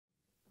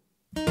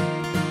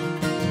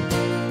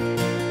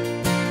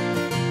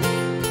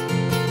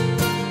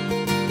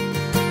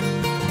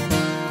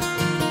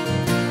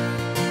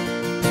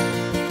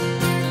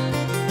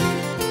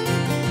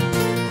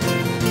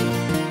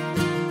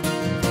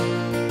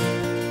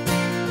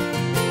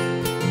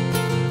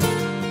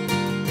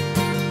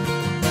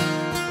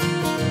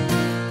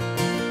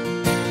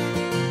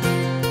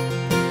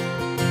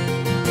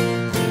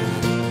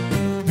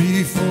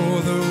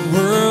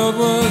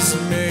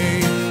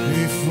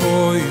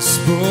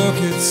spoke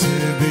it to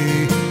be.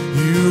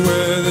 You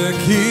were the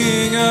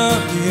King of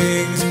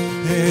Kings.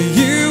 Yeah,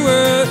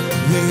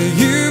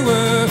 you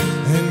were,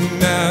 and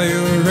now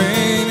you're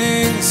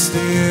reigning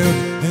still,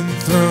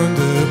 enthroned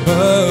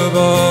above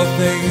all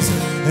things.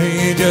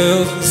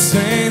 Angels and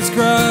saints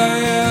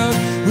cry out,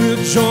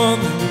 we'll join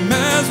them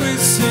as we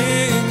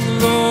sing.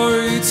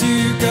 Glory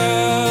to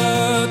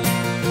God,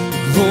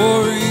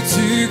 glory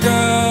to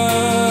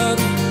God,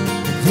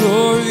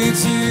 glory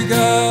to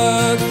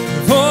God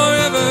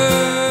forever.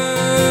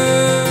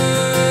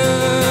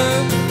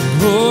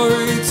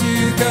 Glory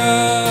to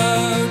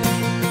God,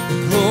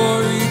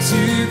 glory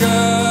to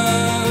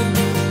God,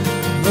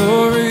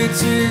 glory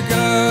to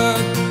God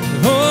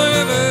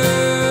forever.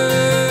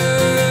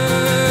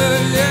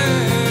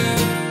 Yeah.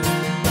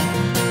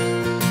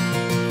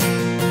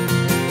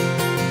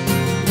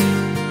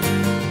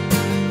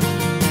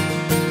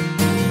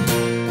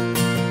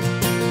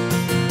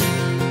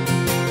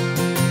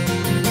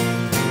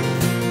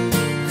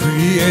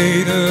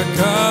 Creator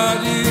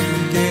God,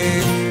 you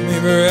gave me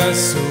breath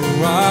so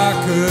I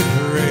could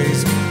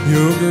praise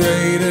your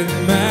great and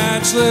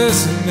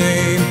matchless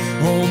name.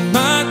 All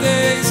my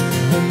days,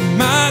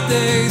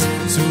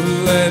 so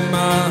let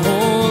my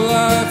whole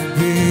life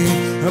be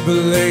a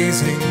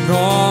blazing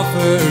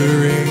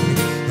offering,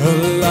 a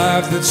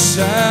life that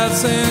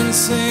shouts and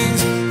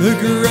sings the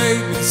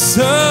greatness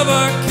of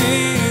our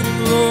King.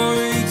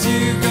 Glory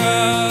to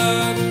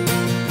God,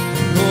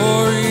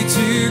 glory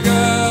to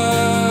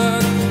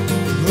God,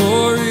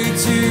 glory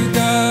to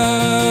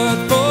God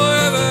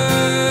forever.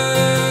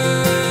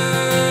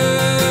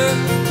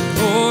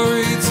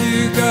 Glory to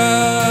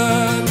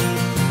God,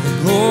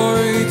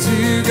 glory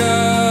to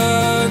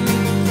God,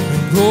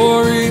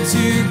 glory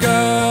to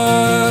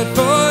God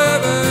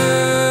forever.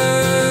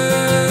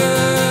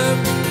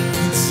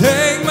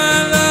 Take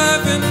my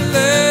life and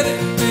let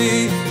it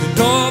be and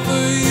all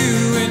for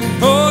you and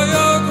for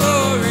your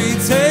glory.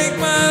 Take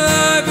my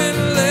life and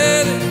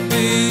let it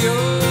be yours.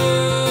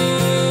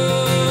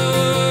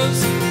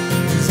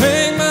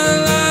 Take my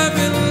life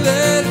and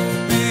let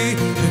it be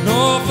and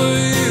all for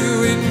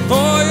you and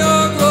for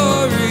your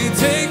glory.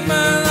 Take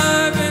my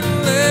life and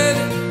let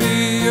it be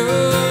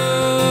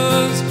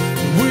yours.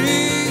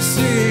 We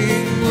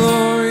sing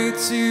glory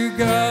to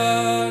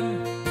God,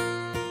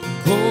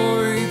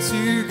 glory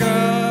to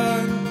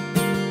God,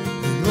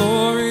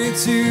 glory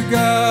to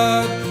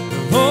God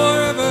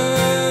forever.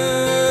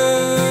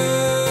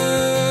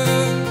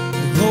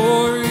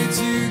 Glory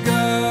to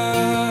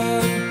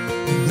God,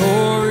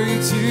 glory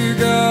to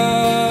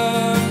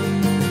God,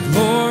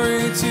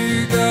 glory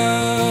to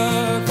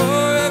God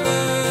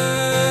forever.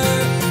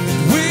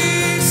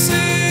 We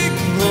sing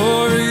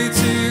glory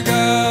to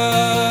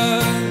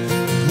God,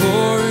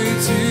 glory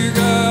to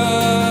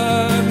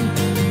God,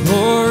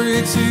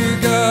 glory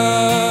to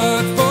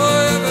God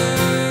forever.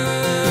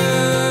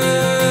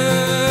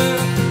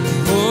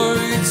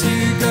 Glory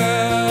to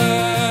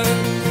God,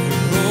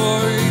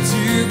 glory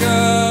to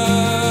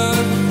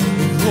God,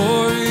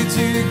 glory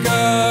to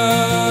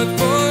God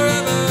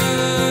forever.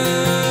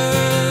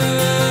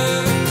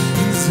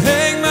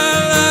 Take my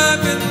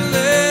life and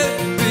let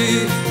it be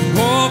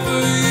all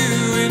for you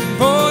and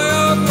for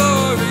your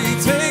glory.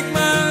 Take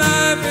my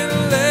life and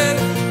let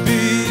it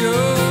be yours.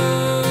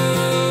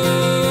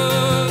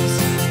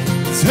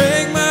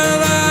 Take my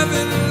life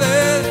and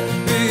let it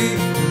be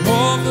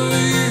all for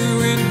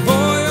you and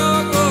for your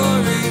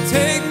glory.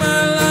 Take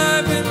my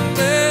life and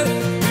let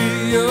it be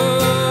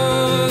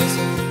yours.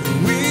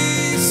 We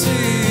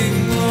sing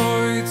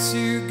glory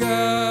to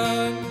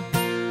God,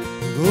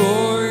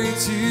 glory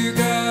to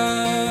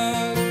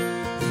God,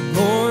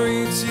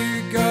 glory to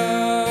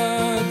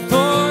God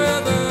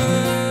forever.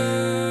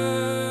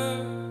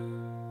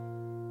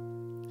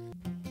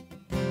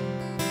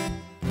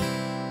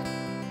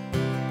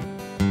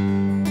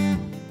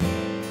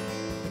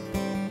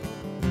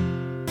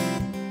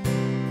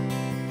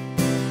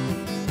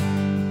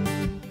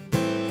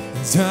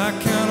 I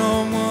count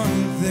on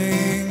one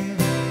thing,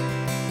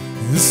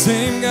 the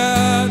same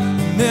God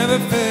who never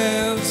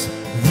fails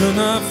will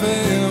not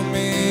fail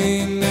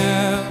me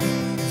now.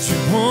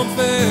 You won't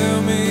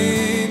fail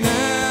me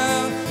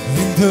now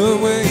in the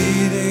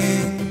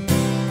waiting.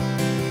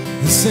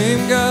 The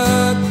same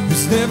God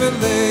who's never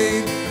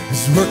late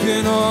is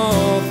working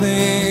all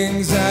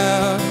things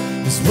out,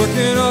 is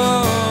working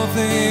all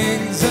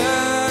things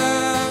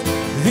out.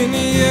 And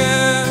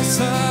yes,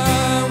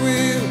 I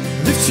will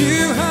lift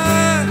you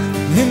high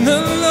in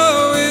the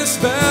lowest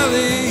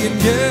valley,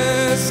 and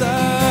yes,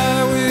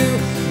 I will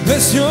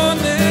bless your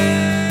name.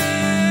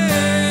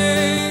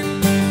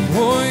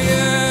 Oh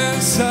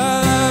yes,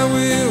 I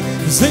will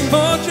sing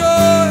for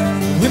joy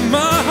when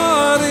my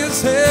heart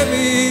is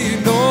heavy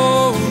in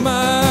all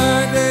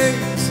my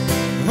days.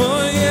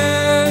 Oh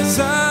yes,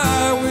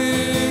 I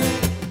will.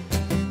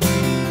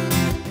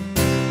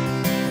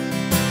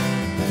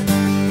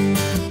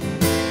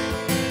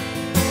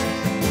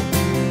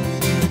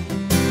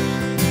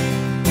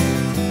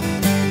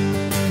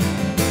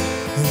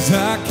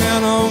 I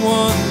count on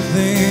one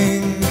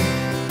thing,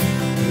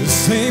 the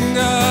same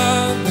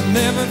God that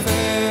never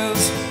fails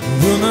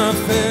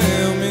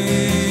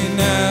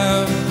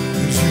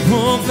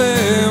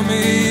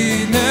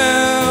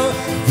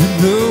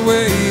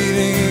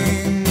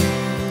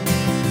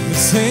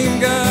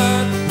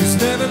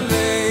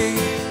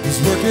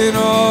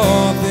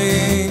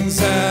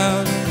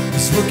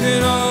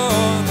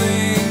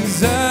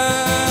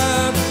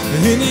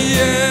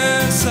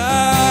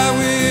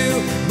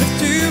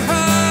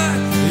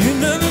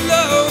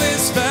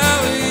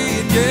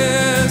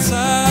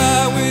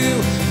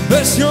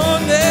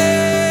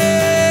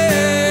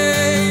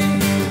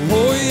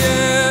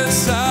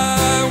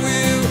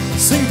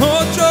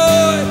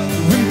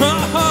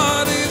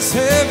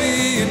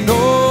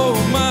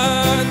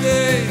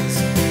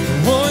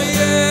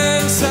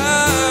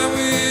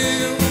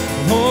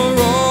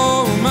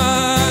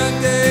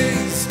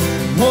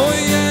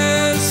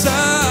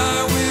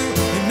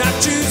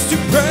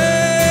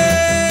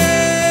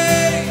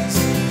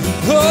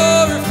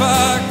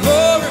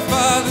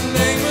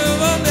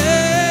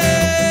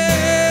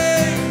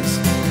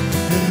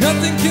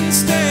nothing can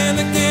stand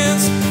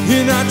against,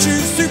 and I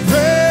choose to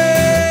praise,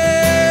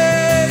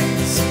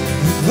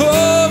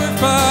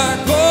 glorify,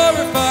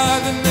 glorify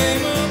the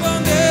name of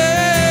our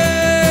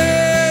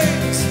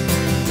names.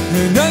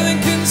 And nothing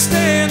can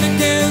stand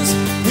against,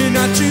 and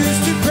I choose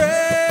to praise,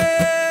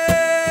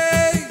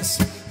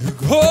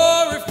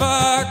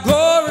 glorify,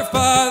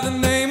 glorify the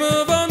name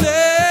of our names.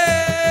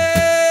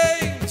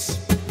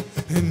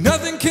 And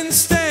nothing can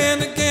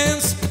stand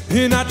against,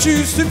 and I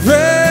choose to praise,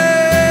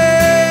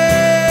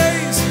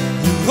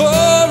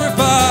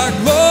 glorify,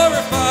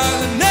 glorify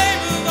the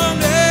name of our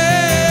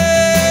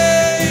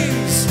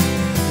names.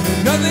 And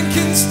nothing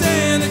can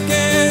stand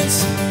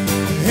against,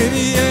 and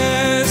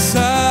yes,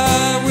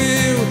 I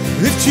will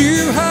lift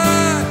you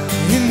high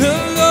in the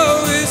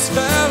lowest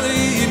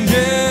valley, and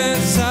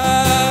yes,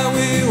 I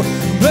will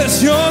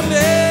bless your name.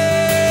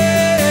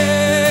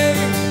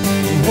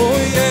 Oh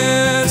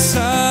yes,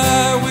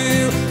 I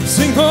will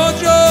sing for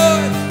joy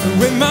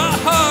when my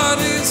heart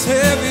is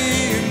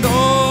heavy and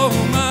all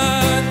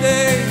my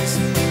days.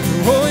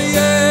 Oh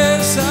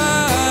yes,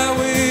 I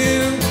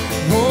will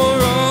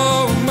for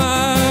all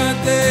my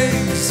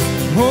days.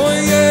 Oh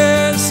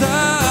yes,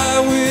 I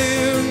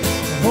will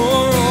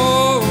for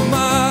all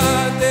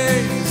my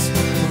days.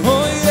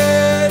 Oh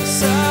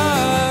yes,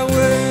 I will.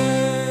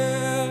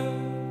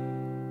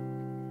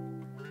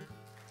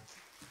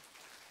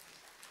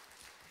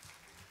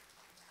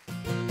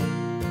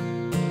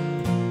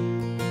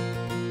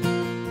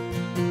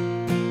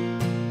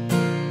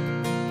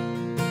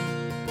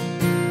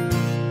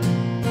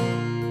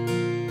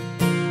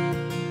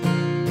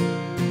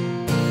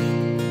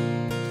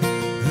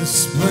 The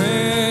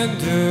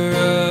splendor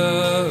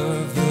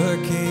of the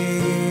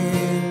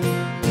King,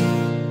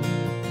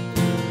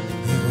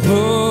 the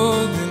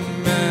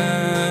golden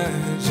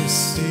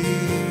majesty,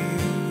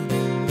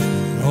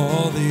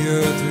 all the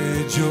earth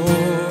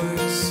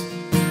rejoice,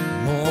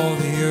 all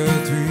the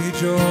earth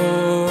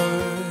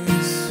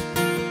rejoice.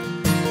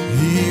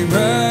 He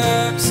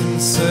wraps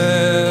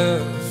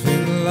himself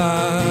in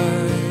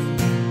light,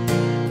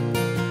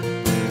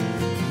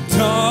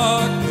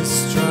 darkness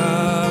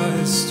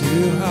tries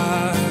to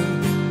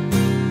hide,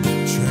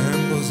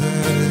 trembles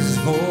at his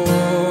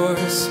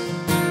voice,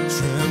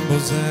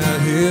 trembles at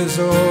his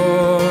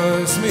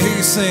voice.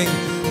 Me sing,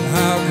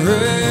 how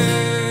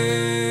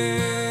great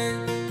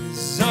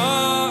is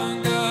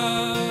our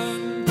God.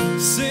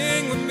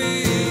 Sing with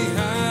me,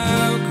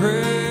 how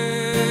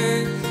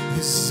great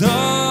is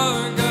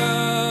our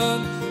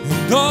God,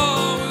 and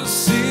all will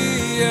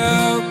see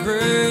how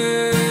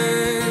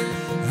great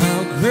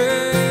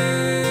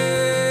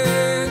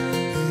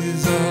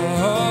is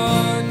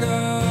our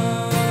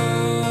God.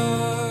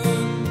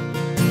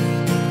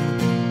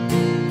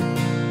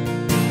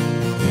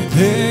 And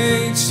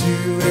age to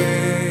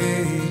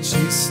age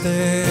he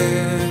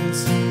stands,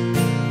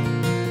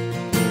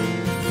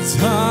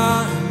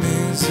 time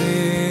is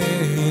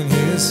in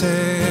his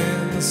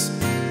hands,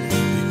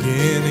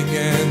 beginning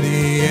and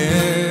the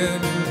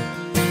end,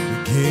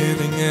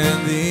 beginning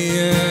and the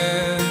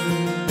end.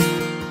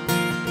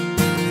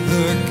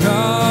 The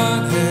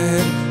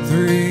Godhead,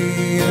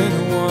 three in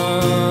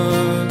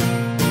one,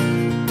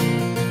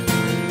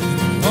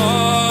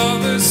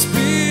 Father,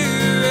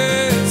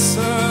 Spirit,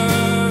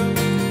 Son,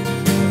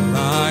 the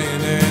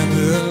Lion and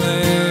the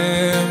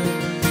Lamb,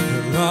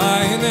 the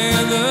Lion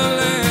and the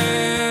Lamb.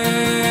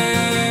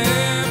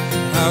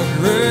 How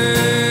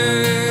great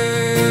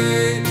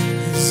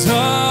is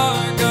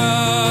our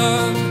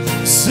God!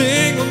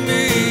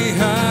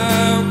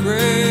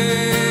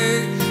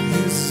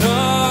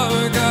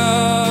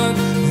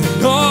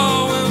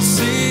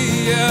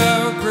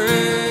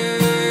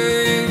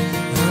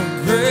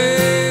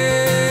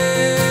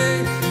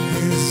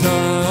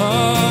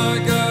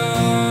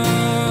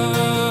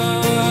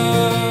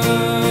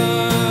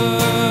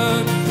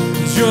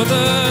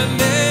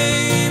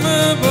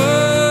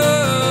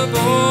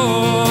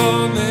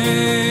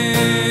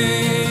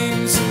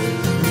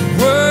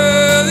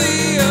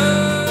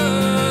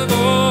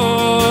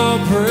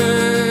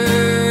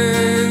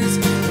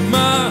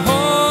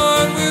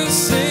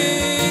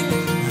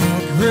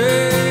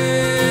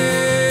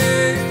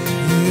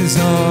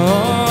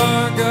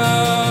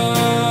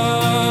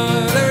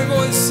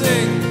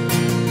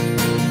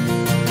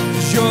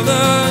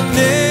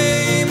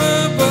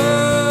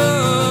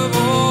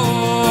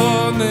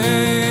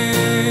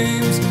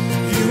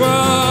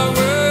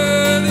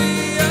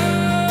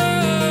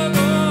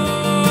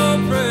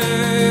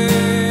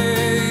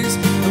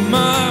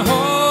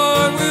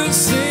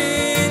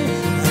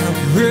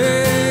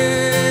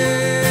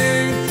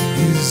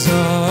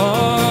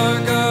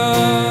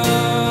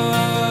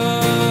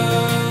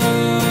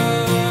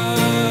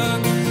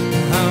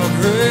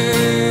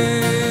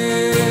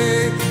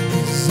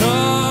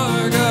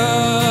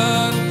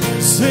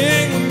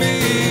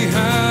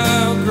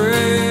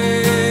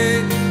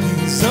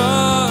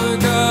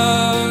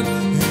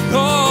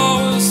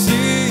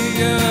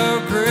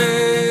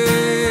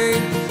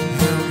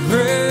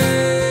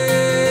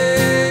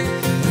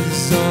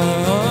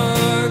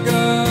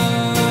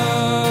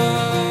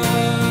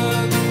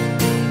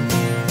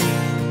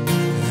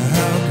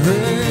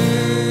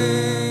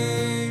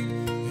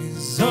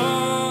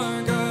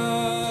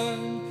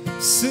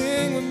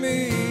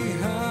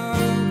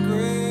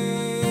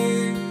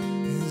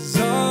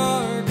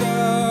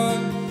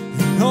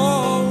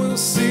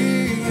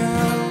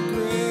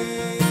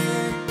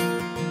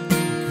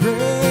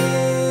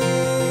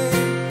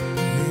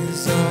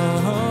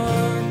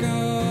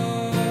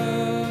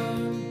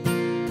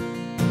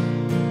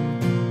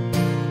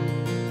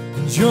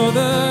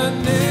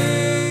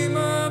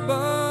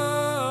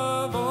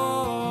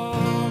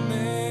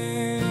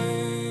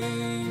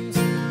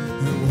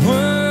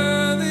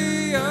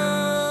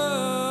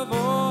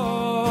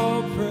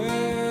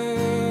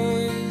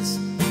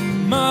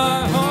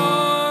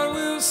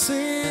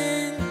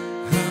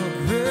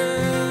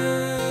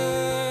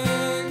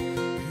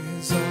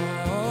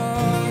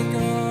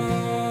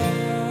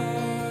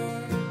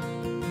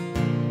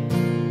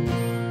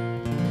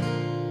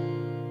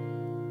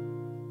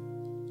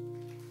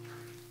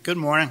 Good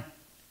morning.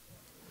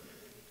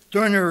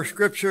 Turn your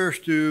scriptures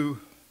to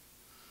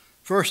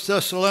 1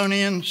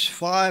 Thessalonians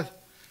 5,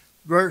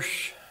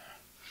 verse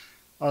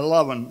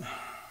 11.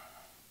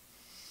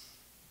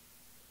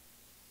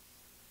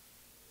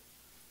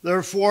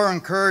 Therefore,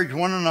 encourage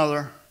one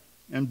another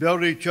and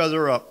build each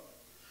other up,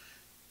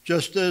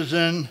 just as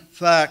in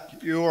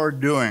fact you are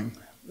doing.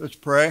 Let's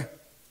pray.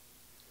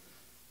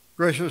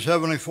 Gracious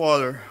Heavenly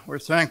Father, we're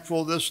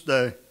thankful this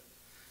day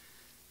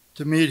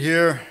to meet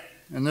here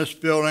in this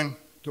building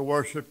to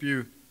worship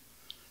you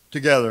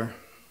together.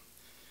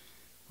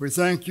 We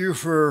thank you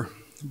for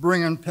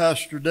bringing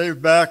Pastor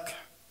Dave back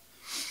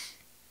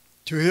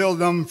to heal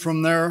them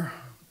from their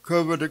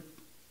COVID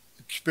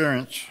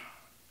experience.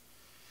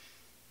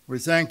 We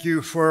thank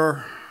you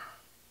for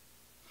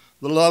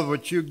the love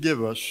which you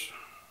give us.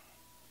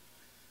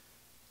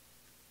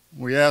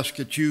 We ask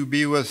that you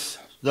be with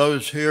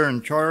those here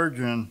in charge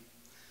and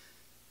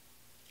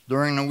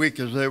during the week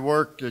as they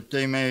work, that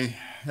they may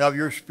have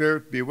your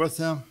Spirit be with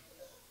them,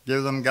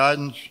 give them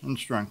guidance and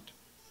strength.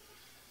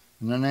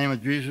 In the name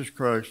of Jesus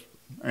Christ,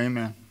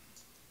 amen.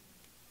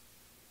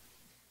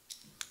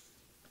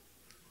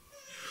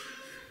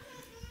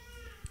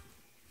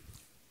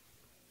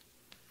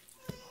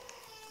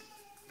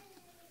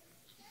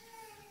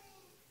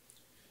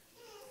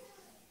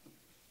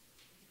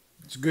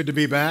 It's good to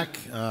be back.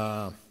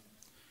 I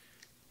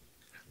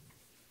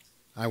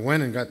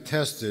went and got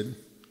tested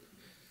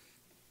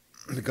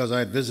because I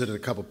had visited a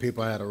couple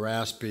people. I had a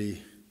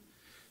raspy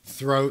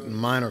throat and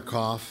minor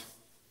cough,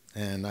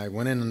 and I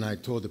went in and I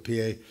told the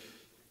PA,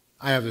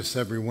 I have this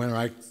every winter.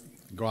 I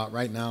go out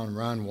right now and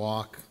run,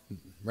 walk.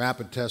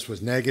 Rapid test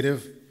was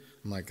negative.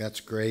 I'm like,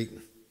 that's great.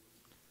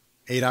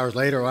 8 hours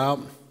later,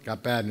 well,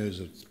 got bad news.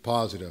 It's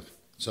positive.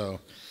 So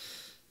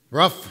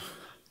rough.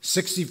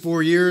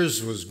 64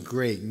 years was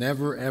great.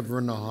 Never, ever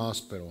in the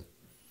hospital.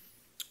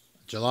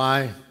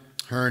 July,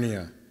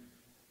 hernia.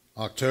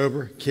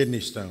 October, kidney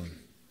stone.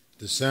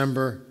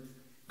 December,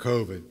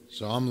 COVID.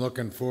 So I'm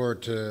looking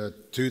forward to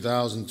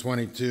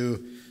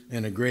 2022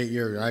 and a great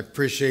year. I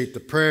appreciate the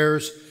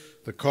prayers,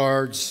 the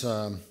cards,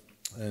 and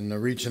the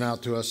reaching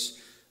out to us.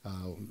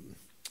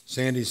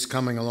 Sandy's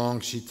coming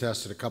along. She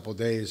tested a couple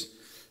days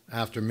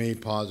after me,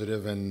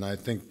 positive, and I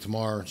think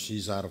tomorrow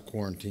she's out of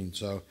quarantine.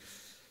 So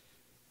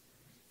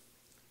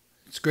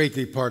it's great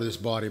to be part of this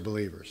body of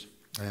believers,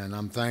 and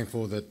I'm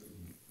thankful that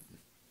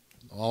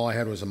all I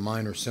had was a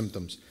minor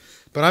symptoms.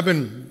 But I've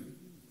been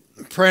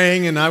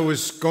praying, and I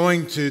was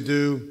going to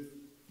do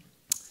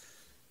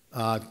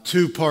a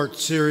two-part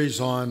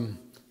series on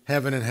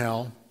heaven and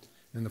hell,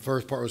 and the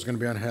first part was going to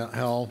be on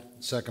hell,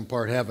 second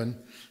part heaven,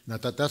 and I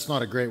thought that's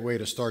not a great way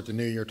to start the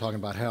new year talking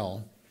about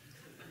hell.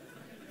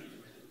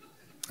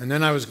 And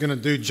then I was going to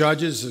do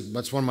Judges.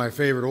 That's one of my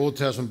favorite Old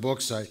Testament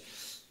books. I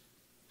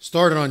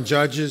started on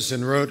Judges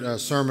and wrote a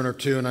sermon or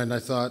two, and I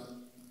thought,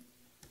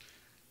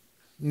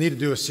 need to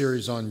do a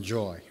series on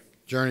joy,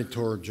 journey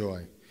toward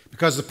joy.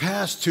 Because the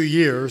past 2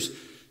 years,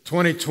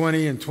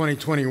 2020 and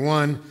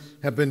 2021,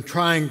 have been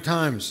trying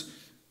times.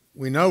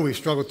 We know we've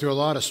struggled through a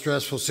lot of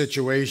stressful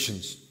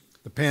situations.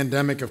 The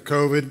pandemic of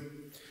COVID,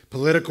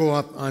 political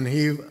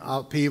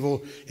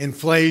upheaval,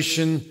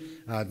 inflation,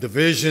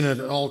 division at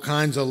all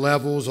kinds of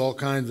levels, all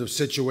kinds of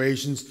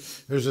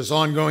situations. There's this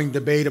ongoing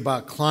debate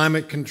about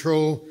climate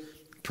control,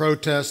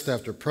 protest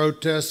after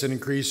protest, an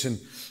increase in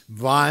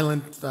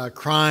violent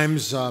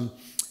crimes,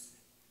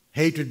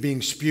 hatred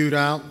being spewed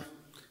out.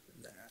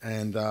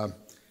 And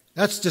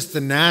that's just the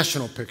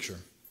national picture.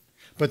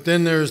 But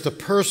then there's the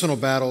personal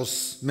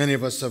battles many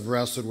of us have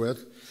wrestled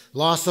with.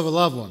 Loss of a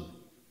loved one,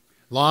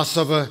 loss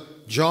of a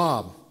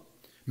job,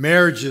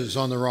 marriages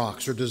on the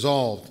rocks or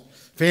dissolved,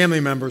 family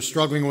members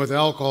struggling with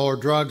alcohol or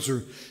drugs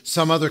or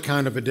some other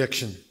kind of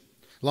addiction,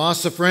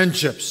 loss of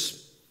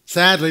friendships,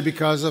 sadly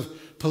because of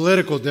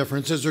political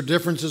differences or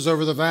differences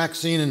over the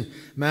vaccine and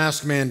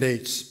mask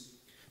mandates.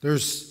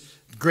 There's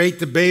great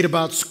debate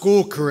about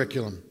school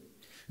curriculum.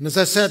 And as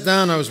I sat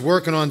down, I was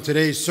working on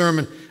today's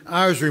sermon,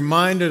 I was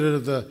reminded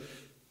of the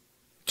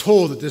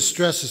toll that this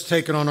stress has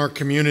taken on our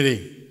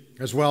community,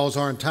 as well as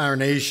our entire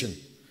nation.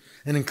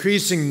 An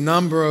increasing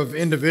number of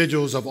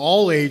individuals of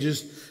all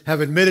ages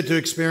have admitted to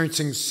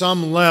experiencing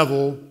some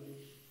level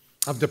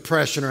of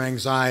depression or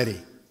anxiety.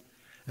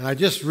 And I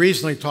just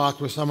recently talked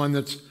with someone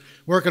that's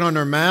working on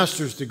their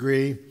master's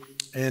degree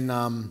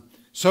in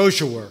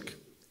social work.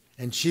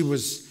 And she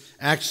was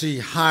actually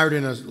hired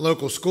in a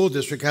local school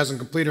district, hasn't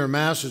completed her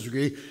master's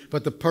degree,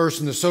 but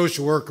the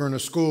social worker in the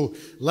school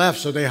left,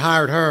 so they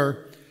hired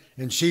her,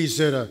 and she's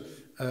at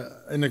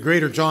in the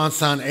greater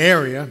Johnstown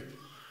area,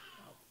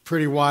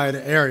 pretty wide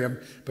area,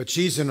 but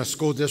she's in a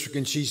school district,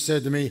 and she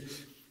said to me,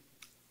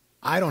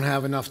 I don't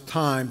have enough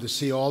time to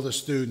see all the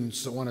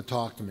students that want to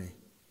talk to me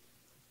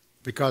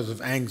because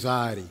of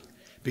anxiety,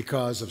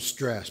 because of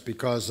stress,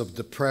 because of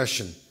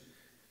depression.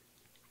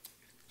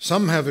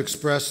 Some have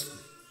expressed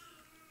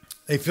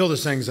they feel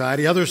this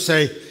anxiety. Others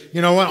say,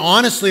 you know what,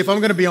 honestly, if I'm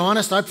going to be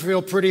honest, I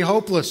feel pretty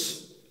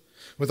hopeless.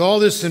 With all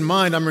this in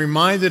mind, I'm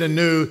reminded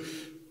anew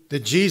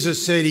that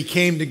Jesus said he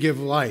came to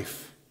give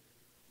life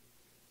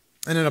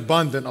and an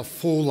abundant, a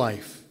full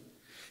life.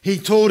 He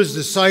told his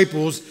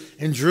disciples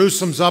in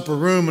Jerusalem's upper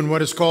room, in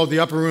what is called the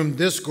upper room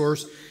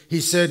discourse,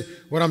 he said,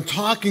 what I'm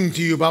talking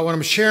to you about, what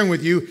I'm sharing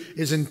with you,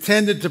 is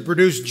intended to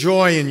produce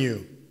joy in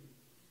you.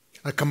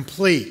 A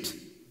complete,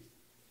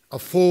 a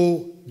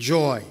full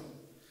joy.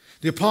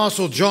 The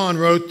Apostle John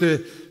wrote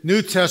the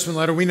New Testament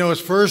letter we know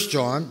as 1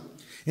 John,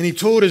 and he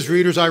told his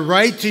readers, I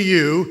write to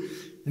you,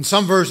 in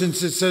some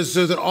versions it says,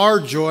 so that our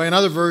joy, in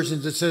other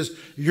versions it says,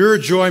 your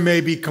joy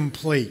may be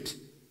complete.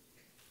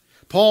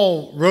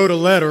 Paul wrote a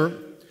letter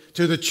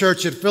to the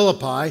church at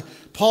Philippi.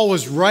 Paul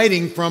was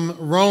writing from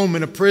Rome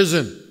in a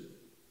prison.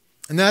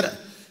 And that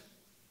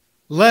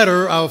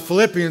letter of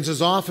Philippians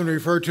is often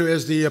referred to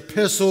as the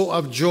epistle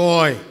of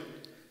joy.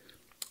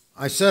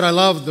 I said I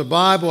love the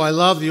Bible, I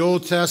love the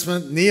Old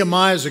Testament.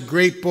 Nehemiah is a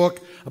great book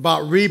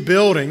about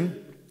rebuilding.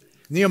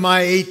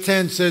 Nehemiah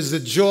 8:10 says, the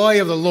joy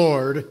of the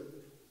Lord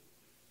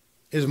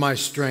is my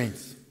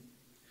strength.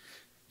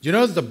 Do you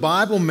know that the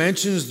Bible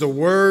mentions the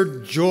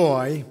word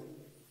joy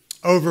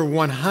over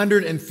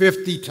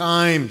 150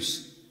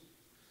 times?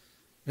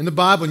 In the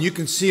Bible, and you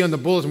can see on the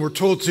bulletin, we're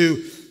told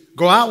to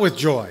go out with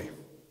joy.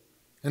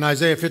 In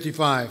Isaiah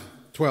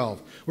 55:12,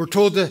 we're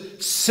told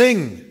to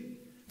sing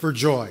for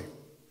joy.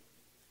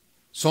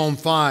 Psalm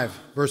 5,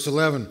 verse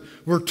 11.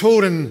 We're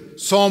told in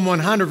Psalm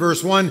 100,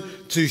 verse 1,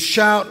 to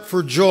shout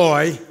for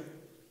joy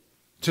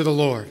to the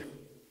Lord.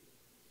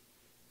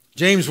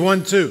 James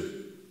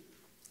 1:2.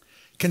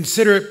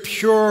 Consider it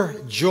pure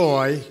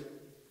joy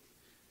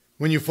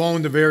when you fall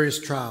into various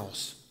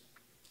trials.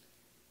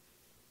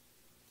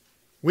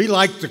 We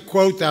like to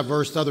quote that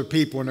verse to other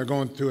people when they're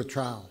going through a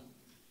trial.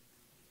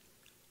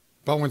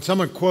 But when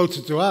someone quotes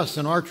it to us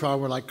in our trial,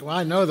 we're like, well,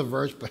 I know the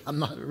verse, but I'm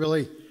not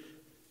really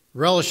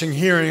relishing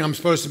hearing I'm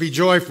supposed to be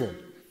joyful.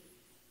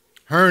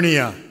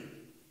 Hernia,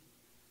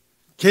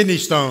 kidney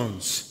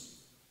stones,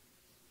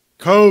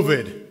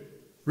 COVID,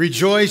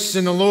 rejoice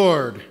in the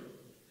Lord.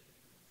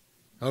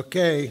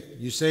 Okay,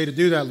 you say to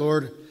do that,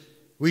 Lord.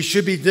 We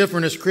should be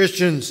different as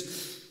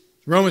Christians.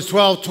 Romans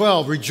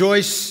 12:12,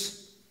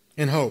 rejoice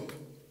in hope.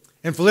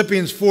 In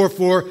Philippians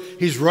 4:4,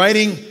 he's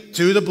writing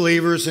to the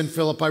believers in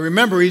Philippi.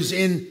 Remember, he's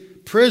in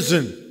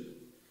prison.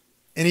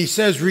 And he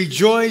says,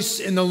 rejoice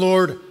in the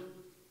Lord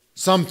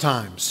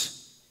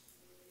sometimes.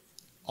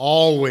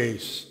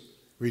 Always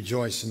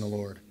rejoice in the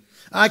Lord.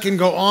 I can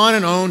go on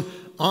and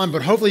on,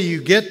 but hopefully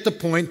you get the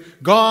point.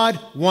 God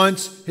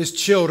wants his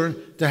children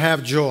to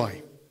have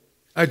joy.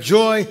 A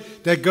joy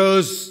that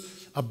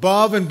goes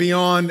above and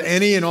beyond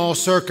any and all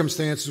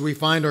circumstances we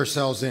find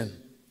ourselves in.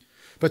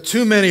 But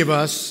too many of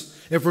us,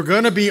 if we're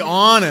going to be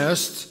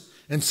honest,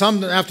 and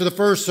some after the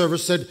first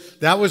service said,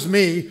 that was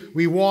me,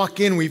 we walk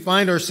in, we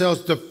find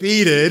ourselves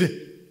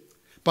defeated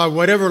by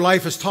whatever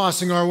life is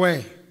tossing our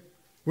way.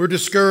 We're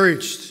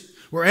discouraged.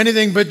 We're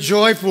anything but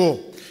joyful.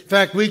 In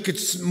fact, we could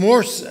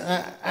more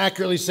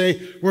accurately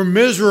say we're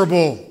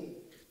miserable,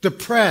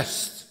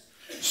 depressed,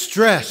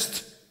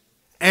 stressed,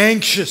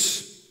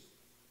 anxious.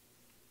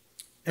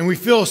 And we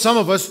feel, some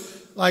of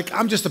us, like,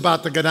 I'm just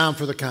about to go down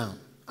for the count.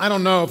 I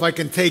don't know if I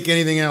can take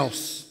anything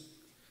else.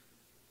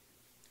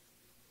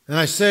 And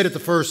I said at the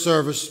first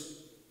service,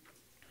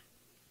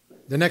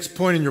 the next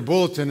point in your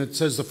bulletin, it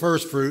says the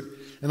first fruit.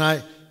 And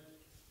I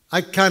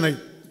kind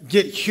of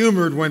get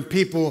humored when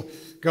people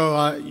go,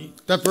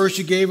 that verse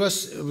you gave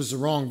us, it was the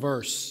wrong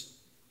verse.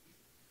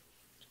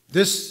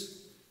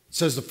 This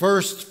says the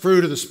first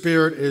fruit of the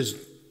Spirit is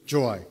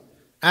joy.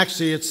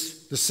 Actually,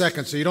 it's the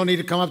second, so you don't need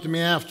to come up to me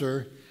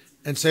after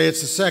and say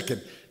it's the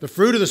second. The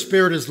fruit of the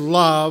Spirit is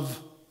love,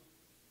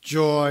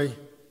 joy,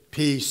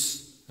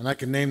 peace, and I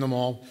can name them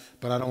all,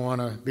 but I don't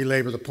want to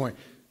belabor the point.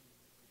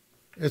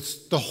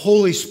 It's the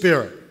Holy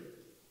Spirit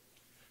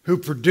who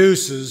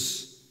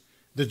produces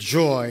the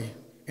joy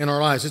in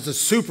our lives. It's a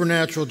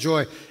supernatural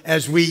joy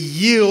as we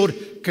yield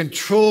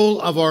control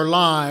of our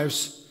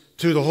lives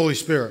to the Holy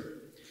Spirit.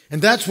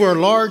 And that's where a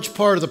large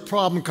part of the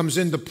problem comes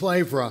into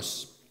play for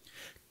us.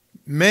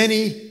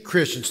 Many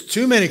Christians,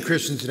 too many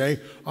Christians today,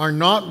 are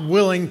not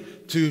willing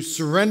to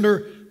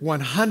surrender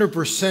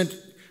 100%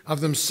 of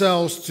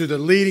themselves to the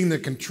leading, the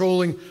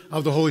controlling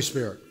of the Holy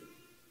Spirit.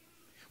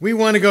 We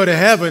want to go to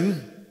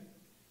heaven,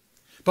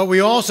 but we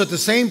also at the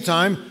same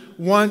time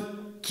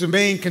want to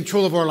maintain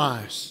control of our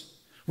lives.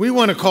 We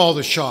want to call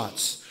the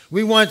shots.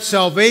 We want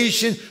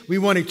salvation. We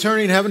want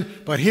eternity in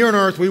heaven, but here on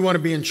earth we want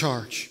to be in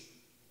charge.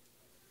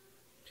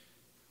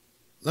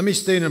 Let me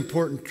state an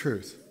important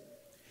truth.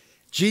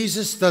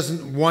 Jesus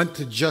doesn't want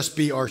to just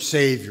be our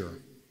Savior.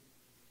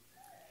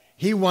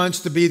 He wants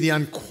to be the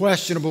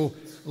unquestionable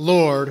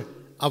Lord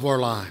of our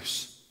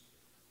lives.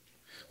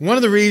 One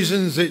of the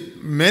reasons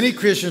that many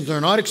Christians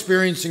are not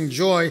experiencing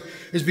joy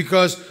is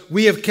because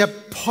we have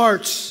kept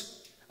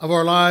parts of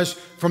our lives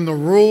from the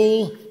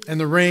rule and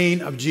the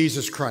reign of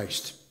Jesus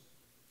Christ.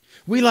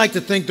 We like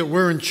to think that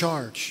we're in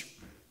charge.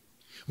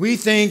 We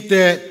think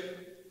that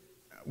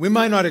we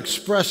might not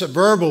express it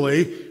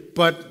verbally,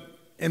 but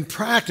in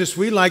practice,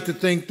 we like to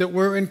think that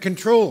we're in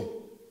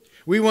control.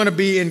 We want to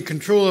be in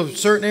control of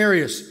certain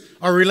areas,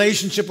 our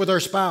relationship with our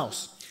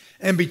spouse.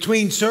 And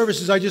between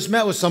services, I just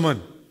met with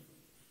someone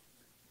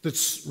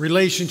that's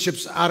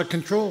relationships out of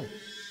control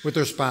with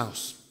their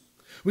spouse.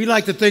 We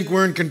like to think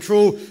we're in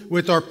control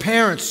with our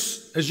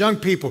parents as young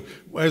people,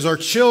 as our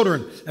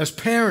children, as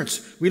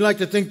parents. We like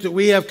to think that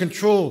we have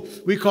control.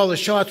 We call the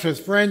shots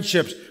with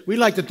friendships. We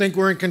like to think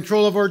we're in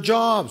control of our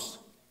jobs,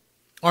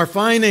 our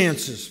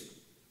finances,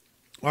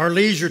 our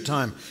leisure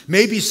time.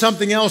 Maybe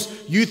something else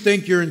you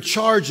think you're in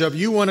charge of.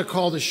 You want to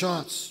call the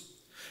shots.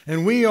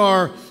 And we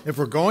are, if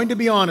we're going to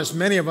be honest,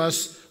 many of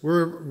us,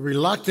 we're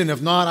reluctant,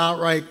 if not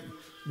outright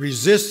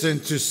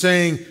resistant to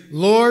saying,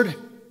 Lord,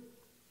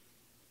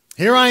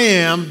 here I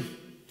am,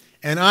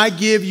 and I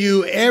give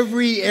you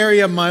every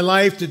area of my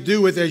life to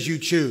do with as you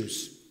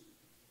choose.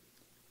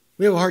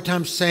 We have a hard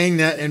time saying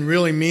that and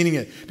really meaning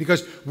it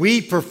because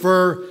we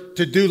prefer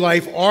to do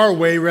life our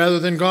way rather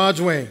than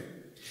God's way.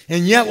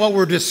 And yet what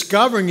we're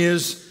discovering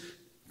is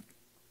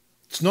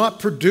it's not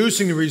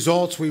producing the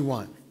results we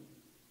want.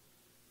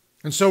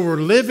 And so we're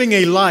living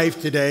a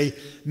life today,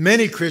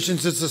 many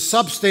Christians, it's a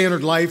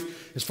substandard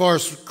life as far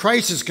as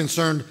Christ is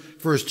concerned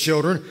for his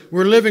children.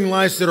 We're living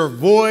lives that are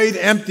void,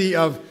 empty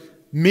of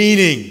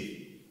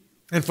meaning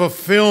and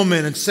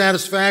fulfillment and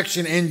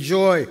satisfaction and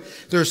joy.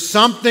 There's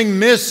something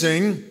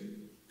missing,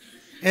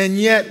 and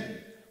yet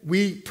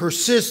we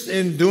persist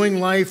in doing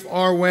life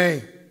our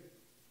way,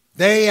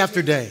 day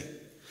after day.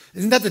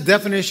 Isn't that the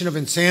definition of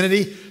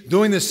insanity?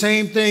 Doing the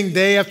same thing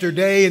day after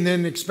day and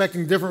then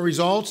expecting different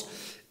results?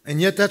 And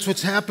yet that's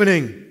what's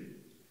happening.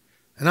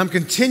 And I'm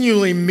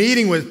continually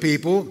meeting with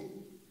people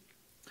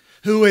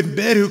who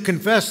admit, who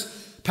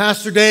confess,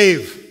 Pastor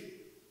Dave,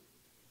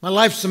 my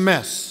life's a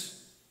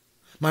mess.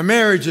 My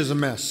marriage is a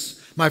mess.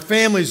 My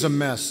family's a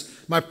mess.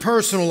 My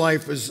personal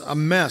life is a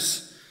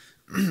mess.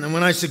 And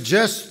when I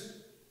suggest,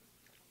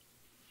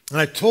 and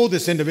I told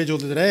this individual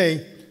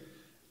today,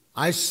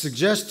 I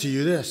suggest to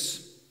you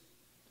this: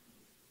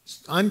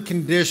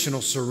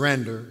 unconditional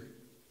surrender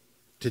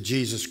to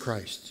Jesus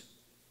Christ.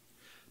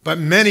 But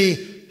many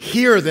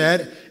hear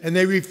that and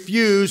they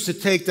refuse to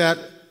take that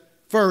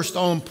first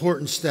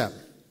all-important step.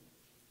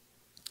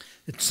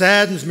 It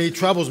saddens me,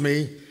 troubles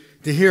me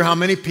to hear how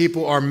many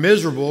people are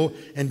miserable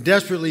and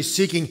desperately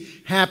seeking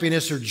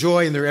happiness or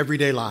joy in their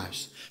everyday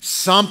lives.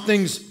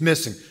 Something's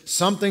missing.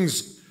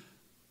 Something's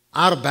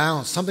out of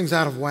balance. Something's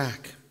out of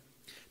whack.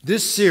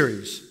 This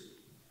series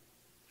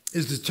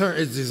is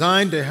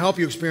designed to help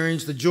you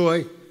experience the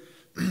joy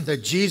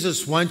that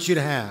Jesus wants you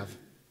to have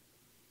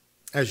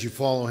as you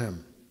follow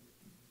him.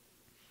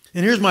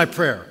 And here's my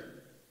prayer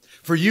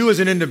for you as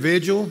an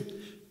individual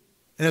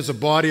and as a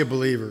body of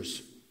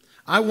believers.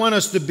 I want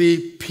us to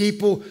be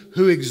people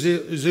who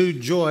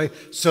exude joy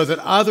so that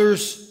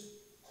others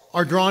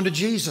are drawn to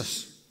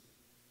Jesus.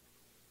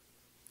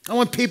 I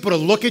want people to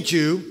look at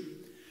you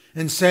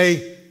and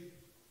say,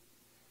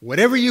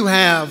 whatever you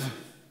have,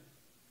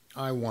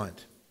 I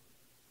want.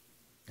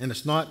 And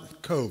it's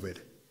not COVID.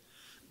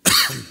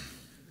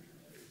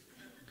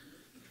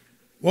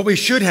 What we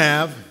should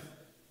have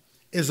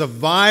is a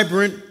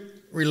vibrant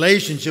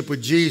relationship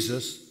with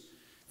Jesus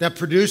that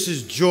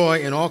produces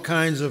joy in all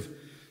kinds of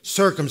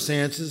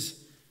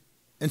circumstances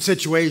and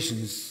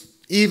situations,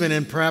 even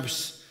and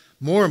perhaps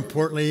more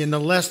importantly in the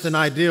less than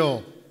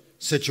ideal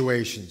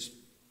situations.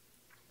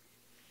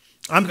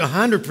 I'm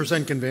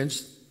 100%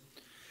 convinced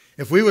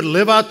if we would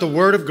live out the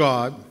Word of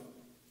God,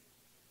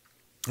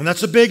 and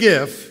that's a big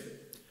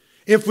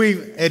if we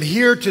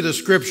adhere to the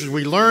Scriptures,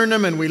 we learn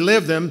them and we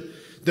live them,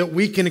 that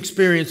we can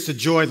experience the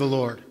joy of the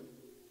Lord.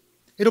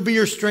 It'll be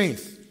your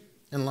strength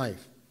in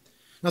life.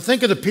 Now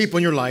think of the people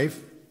in your life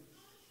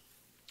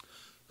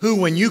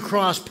who, when you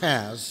cross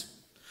paths,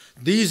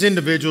 these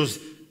individuals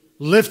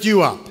lift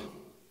you up.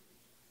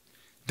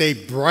 They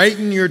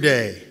brighten your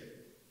day.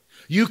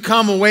 You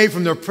come away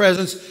from their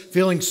presence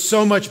feeling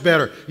so much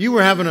better. You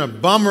were having a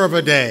bummer of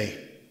a day.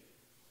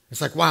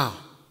 It's like, wow,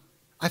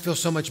 I feel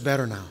so much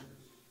better now.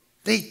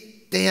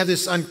 They have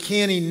this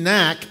uncanny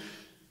knack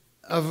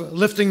of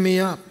lifting me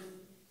up.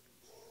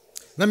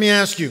 Let me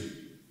ask you,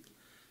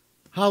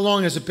 how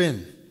long has it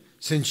been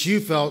since you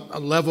felt a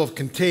level of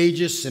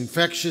contagious,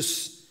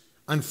 infectious,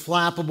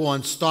 unflappable,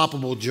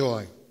 unstoppable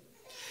joy?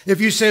 If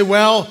you say,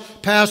 well,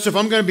 Pastor, if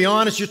I'm going to be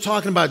honest, you're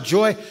talking about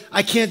joy.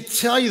 I can't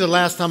tell you the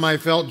last time I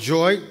felt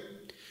joy.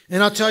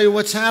 And I'll tell you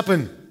what's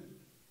happened.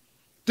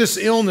 This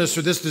illness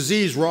or this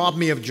disease robbed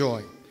me of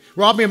joy,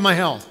 robbed me of my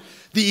health.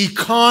 The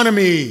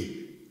economy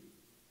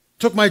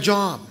took my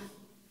job.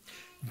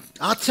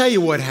 I'll tell you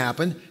what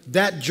happened.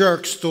 That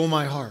jerk stole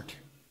my heart.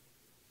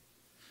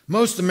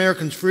 Most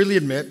Americans freely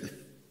admit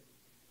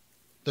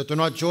that they're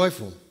not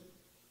joyful.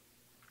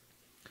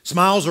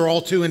 Smiles are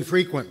all too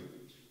infrequent.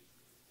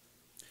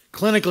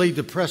 Clinically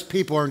depressed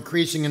people are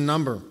increasing in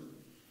number.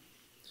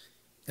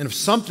 And if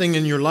something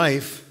in your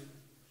life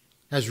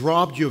has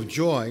robbed you of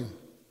joy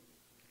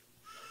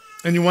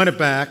and you want it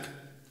back,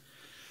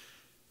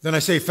 then I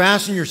say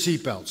fasten your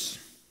seatbelts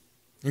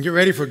and get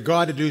ready for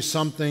God to do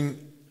something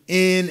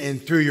in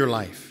and through your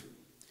life.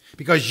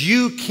 Because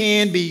you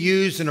can be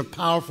used in a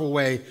powerful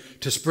way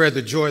to spread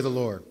the joy of the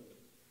Lord.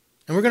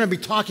 And we're going to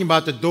be talking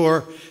about the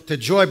door to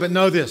joy, but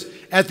know this.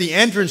 At the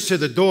entrance to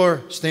the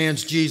door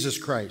stands Jesus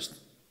Christ.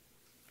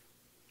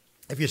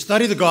 If you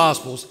study the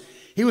Gospels,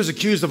 he was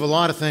accused of a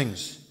lot of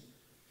things.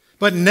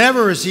 But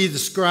never is he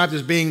described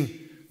as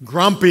being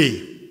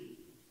grumpy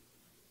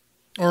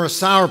or a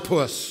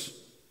sourpuss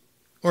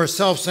or a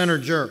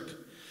self-centered jerk.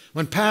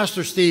 When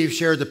Pastor Steve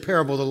shared the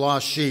parable of the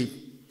lost sheep,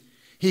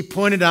 he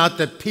pointed out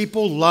that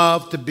people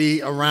love to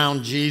be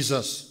around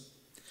Jesus.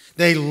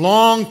 They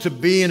long to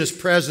be in his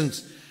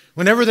presence.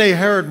 Whenever they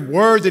heard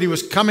word that he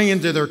was coming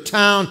into their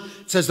town,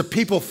 it says the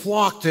people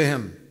flocked to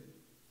him.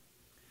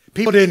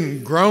 People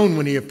didn't groan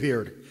when he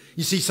appeared.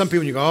 You see some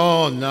people and you go,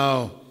 oh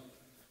no,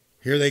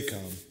 here they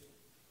come.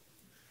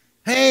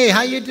 Hey,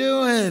 how you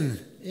doing?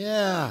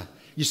 Yeah.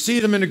 You see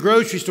them in the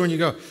grocery store and you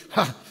go,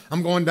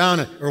 I'm going down,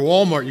 or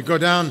Walmart. You go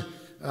down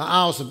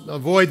aisles,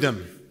 avoid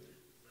them.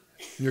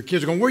 And your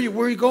kids are going, where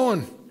are you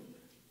going?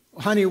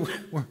 Honey,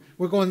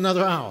 we're going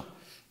another aisle.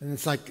 And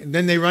it's like, and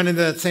then they run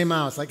into that same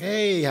aisle. It's like,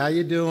 hey, how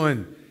you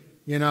doing?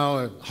 You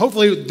know,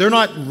 hopefully they're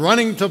not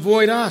running to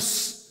avoid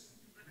us.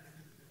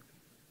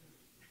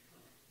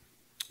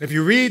 If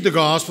you read the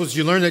Gospels,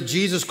 you learn that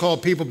Jesus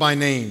called people by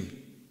name.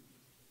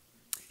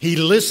 He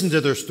listened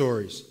to their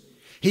stories.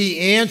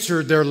 He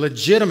answered their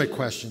legitimate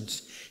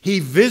questions. He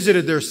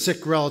visited their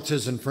sick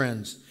relatives and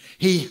friends.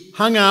 He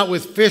hung out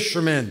with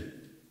fishermen.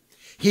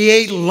 He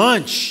ate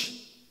lunch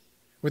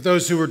with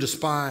those who were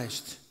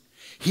despised.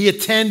 He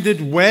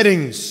attended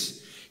weddings.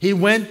 He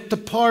went to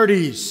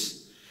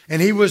parties.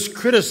 And he was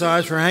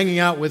criticized for hanging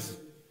out with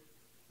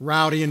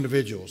rowdy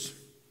individuals.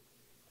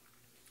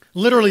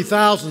 Literally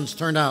thousands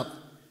turned out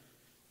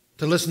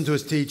to listen to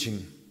his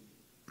teaching.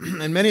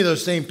 And many of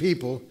those same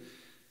people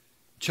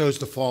chose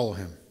to follow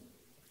him.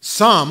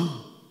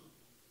 Some,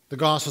 the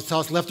Gospels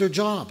tell us, left their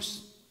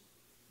jobs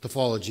to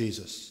follow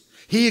Jesus.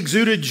 He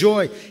exuded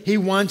joy. He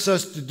wants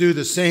us to do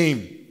the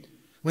same.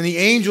 When the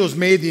angels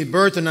made the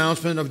birth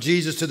announcement of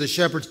Jesus to the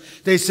shepherds,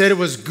 they said it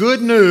was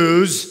good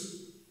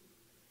news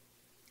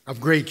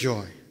of great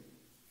joy.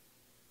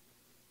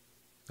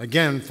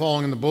 Again,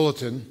 following in the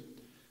bulletin,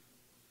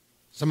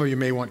 some of you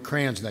may want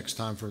crayons next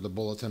time for the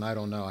bulletin. I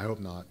don't know. I hope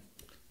not.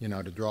 You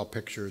know, to draw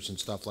pictures and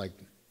stuff like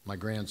my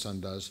grandson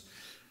does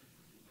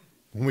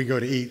when we go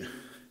to eat.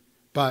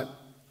 But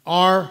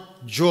our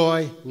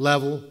joy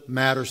level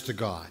matters to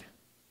God.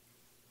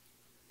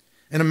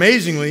 And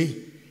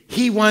amazingly,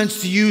 he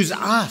wants to use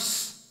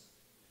us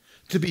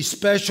to be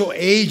special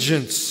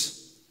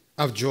agents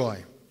of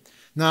joy.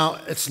 Now,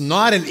 it's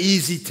not an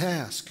easy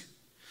task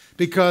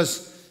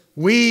because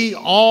we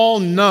all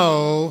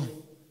know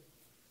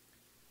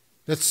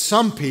that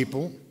some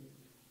people,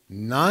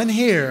 none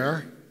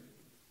here,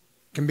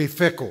 can be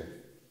fickle.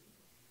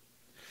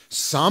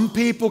 Some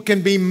people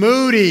can be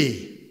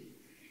moody,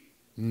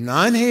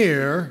 none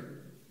here.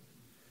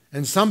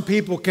 And some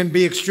people can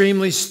be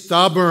extremely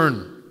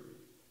stubborn.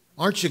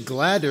 Aren't you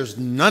glad there's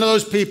none of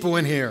those people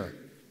in here?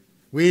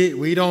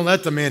 We don't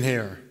let them in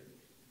here.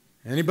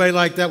 Anybody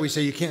like that, we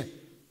say, you can't.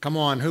 Come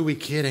on, who are we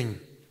kidding?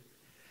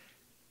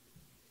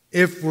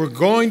 If we're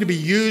going to be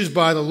used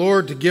by the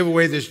Lord to give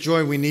away this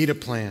joy, we need a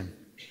plan.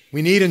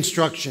 We need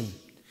instruction.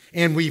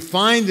 And we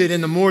find it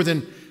in the more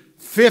than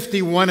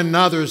 50 one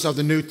another's of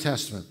the New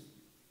Testament.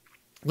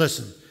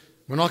 Listen,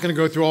 we're not going to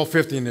go through all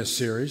 50 in this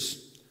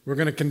series. We're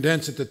going to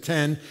condense it to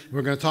 10.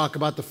 We're going to talk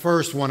about the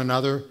first one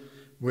another,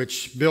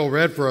 which Bill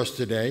read for us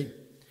today.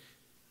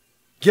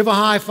 Give a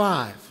high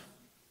five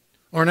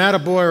or an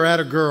attaboy or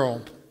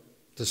attagirl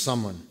to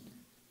someone.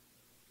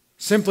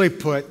 Simply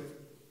put,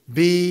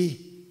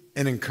 be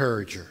an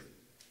encourager.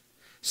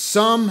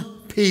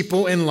 Some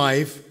people in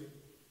life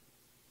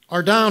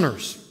are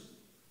downers.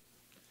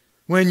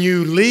 When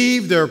you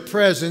leave their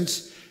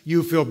presence,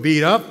 you feel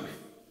beat up,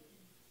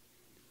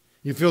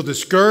 you feel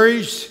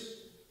discouraged,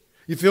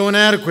 you feel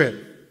inadequate.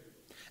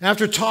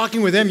 After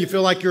talking with them, you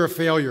feel like you're a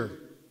failure,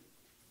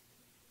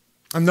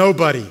 a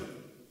nobody,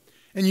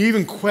 and you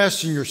even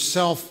question your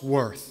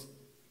self-worth.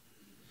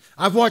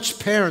 I've watched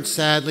parents,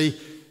 sadly,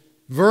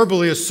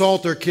 verbally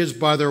assault their kids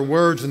by their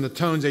words and the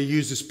tones they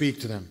use to speak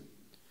to them.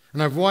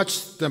 And I've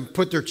watched them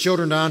put their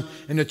children down,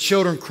 and the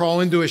children crawl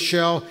into a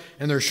shell,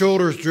 and their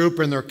shoulders droop,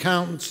 and their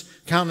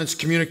countenance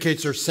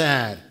communicates they're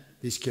sad,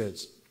 these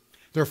kids.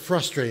 They're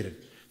frustrated.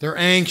 They're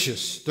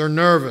anxious. They're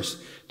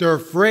nervous. They're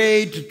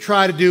afraid to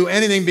try to do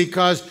anything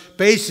because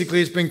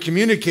basically it's been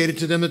communicated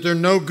to them that they're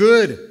no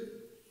good.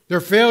 They're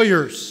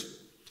failures.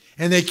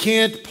 And they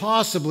can't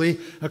possibly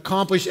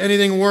accomplish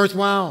anything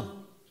worthwhile.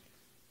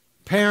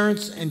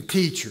 Parents and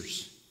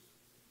teachers,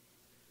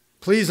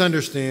 please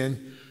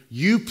understand,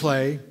 you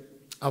play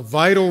a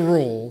vital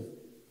role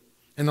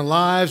in the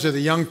lives of the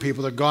young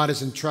people that God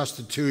has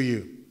entrusted to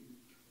you.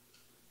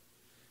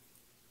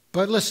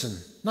 But listen,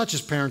 not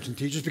just parents and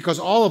teachers, because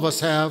all of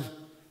us have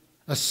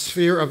a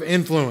sphere of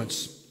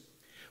influence.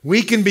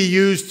 We can be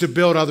used to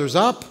build others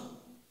up,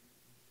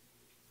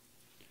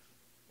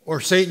 or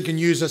Satan can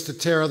use us to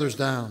tear others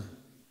down.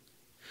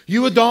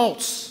 You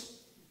adults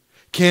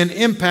can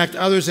impact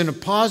others in a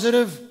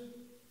positive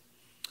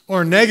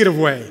or a negative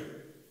way.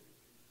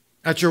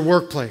 at your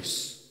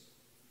workplace,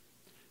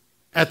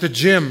 at the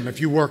gym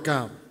if you work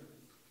out,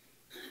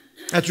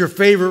 at your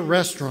favorite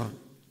restaurant.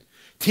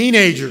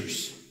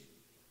 Teenagers,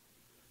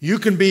 you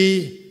can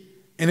be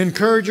an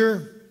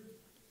encourager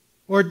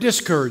or a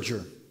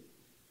discourager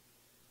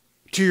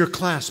to your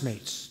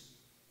classmates,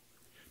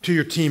 to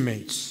your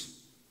teammates.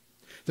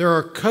 There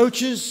are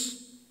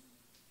coaches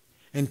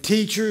and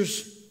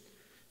teachers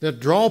that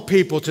draw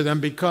people to them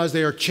because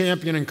they are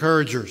champion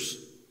encouragers.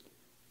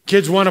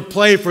 Kids want to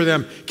play for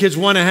them. Kids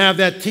want to have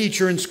that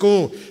teacher in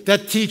school.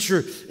 That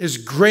teacher is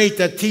great.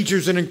 That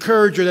teacher's an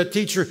encourager. That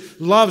teacher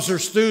loves her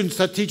students.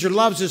 That teacher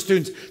loves his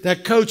students.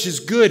 That coach is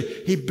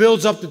good. He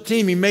builds up the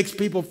team. He makes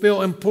people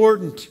feel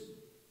important.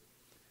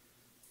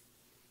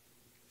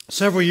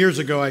 Several years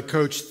ago, I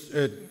coached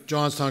at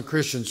Johnstown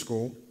Christian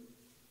School,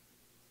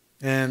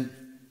 and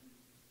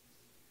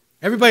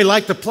everybody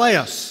liked to play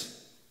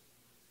us,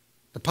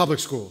 the public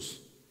schools.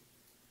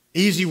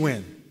 Easy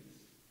win.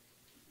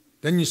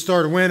 Then you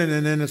start winning,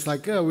 and then it's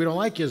like, oh, we don't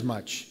like you as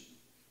much.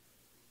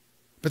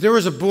 But there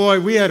was a boy,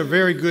 we had a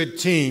very good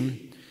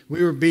team.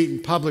 We were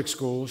beating public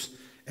schools,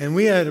 and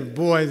we had a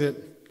boy that,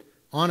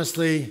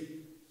 honestly,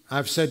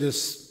 I've said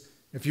this,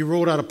 if you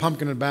rolled out a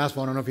pumpkin in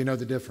basketball, I don't know if you know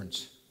the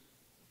difference.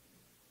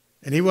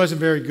 And he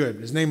wasn't very good.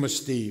 His name was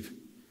Steve.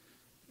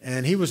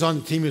 And he was on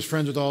the team, he was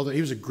friends with all the,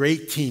 he was a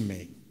great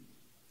teammate.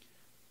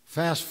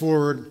 Fast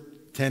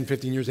forward 10,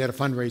 15 years, they had a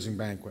fundraising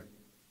banquet.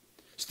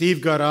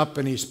 Steve got up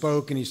and he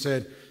spoke and he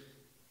said,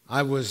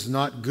 I was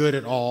not good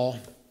at all.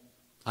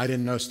 I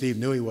didn't know Steve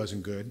knew he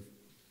wasn't good.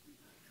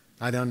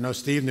 I don't know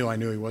Steve knew I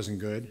knew he wasn't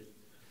good.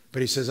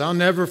 But he says, I'll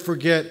never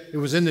forget, it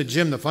was in the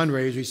gym, the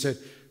fundraiser. He said,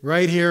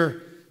 right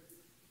here,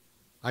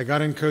 I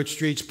got in Coach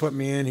Street's, put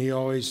me in. He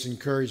always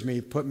encouraged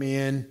me, put me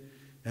in,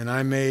 and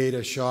I made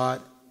a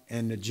shot,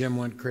 and the gym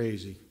went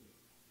crazy.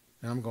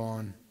 And I'm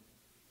going,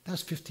 that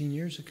was 15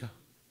 years ago.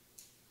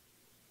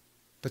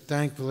 But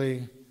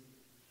thankfully,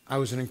 I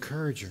was an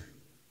encourager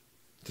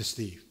to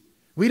Steve.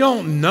 We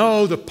don't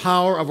know the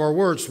power of our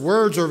words.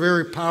 Words are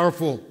very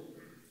powerful.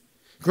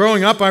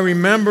 Growing up, I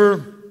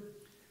remember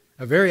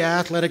a very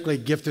athletically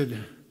gifted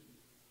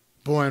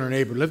boy in our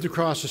neighborhood, lived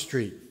across the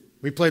street.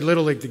 We played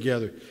Little League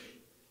together.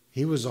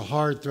 He was a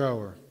hard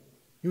thrower.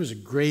 He was a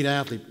great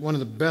athlete, one of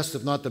the best,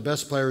 if not the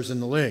best players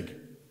in the league.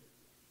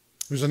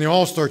 He was on the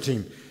all-star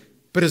team.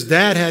 But his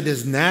dad had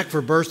his knack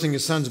for bursting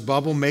his son's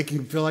bubble, making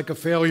him feel like a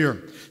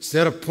failure.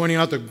 Instead of pointing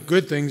out the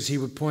good things, he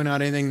would point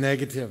out anything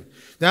negative.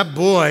 That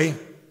boy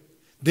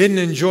didn't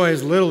enjoy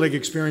his Little League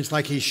experience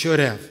like he should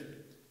have.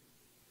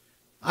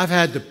 I've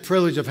had the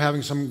privilege of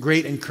having some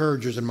great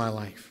encouragers in my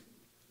life.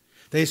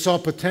 They saw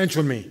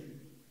potential in me,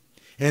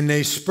 and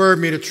they spurred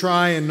me to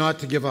try and not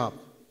to give up.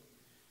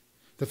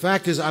 The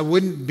fact is, I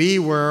wouldn't be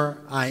where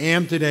I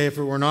am today if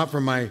it were not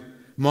for my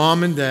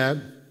mom and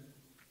dad,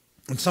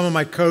 and some of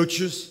my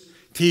coaches,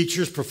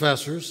 teachers,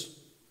 professors,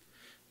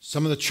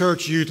 some of the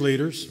church youth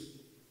leaders,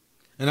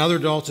 and other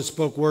adults that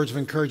spoke words of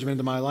encouragement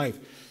into my life.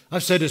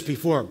 I've said this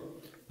before.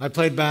 I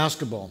played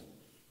basketball.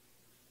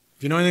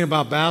 If you know anything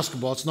about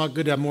basketball, it's not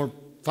good to have more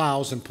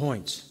fouls than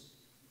points.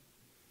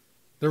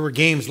 There were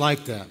games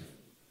like that.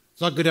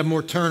 It's not good to have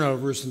more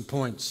turnovers than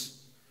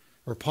points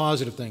or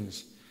positive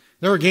things.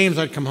 There were games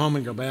I'd come home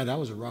and go, man, that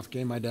was a rough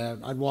game, my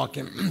dad. I'd walk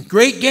in,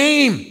 great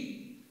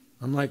game.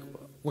 I'm like,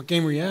 what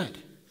game were you at?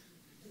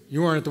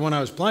 You weren't at the one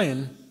I was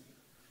playing.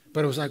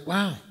 But it was like,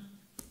 wow.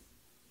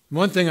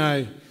 One thing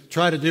I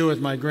try to do with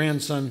my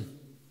grandson,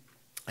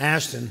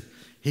 Ashton,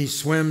 he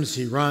swims,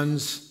 he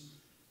runs,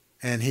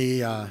 and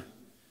he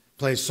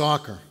plays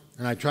soccer.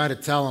 And I try to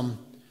tell him,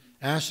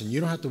 Ashton, you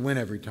don't have to win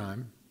every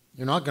time.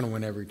 You're not going to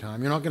win every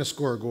time. You're not going to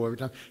score a goal every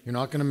time. You're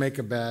not going to make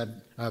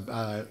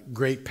a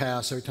great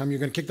pass every time. You're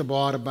going to kick the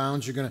ball out of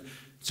bounds.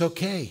 It's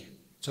okay.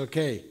 It's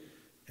okay.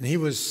 And he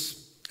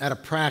was at a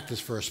practice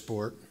for a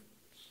sport,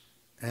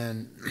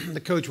 and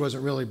the coach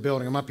wasn't really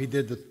building him up. He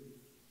did the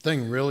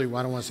thing really,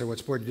 I don't want to say what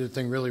sport, he did the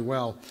thing really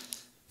well.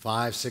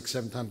 5, 6,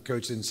 7 times the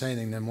coach didn't say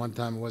anything. Then one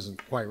time it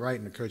wasn't quite right,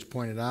 and the coach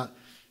pointed out,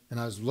 and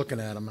I was looking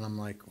at him, and I'm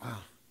like, wow.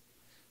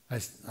 I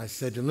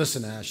said to him,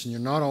 listen, Ashton, you're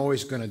not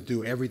always going to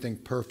do everything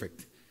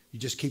perfect. You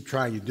just keep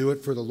trying. You do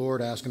it for the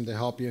Lord. Ask him to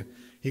help you.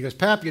 He goes,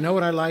 Pap, you know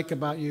what I like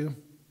about you?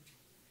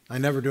 I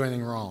never do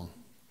anything wrong.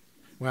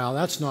 Well,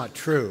 that's not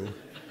true.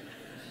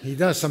 He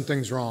does some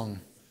things wrong.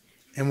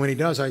 And when he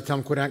does, I tell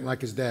him quit acting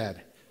like his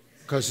dad.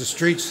 Because the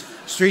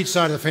street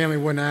side of the family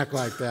wouldn't act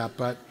like that.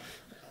 But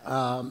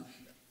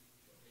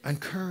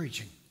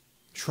encouraging.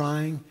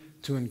 Trying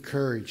to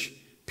encourage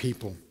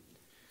people.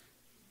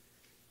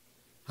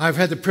 I've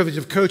had the privilege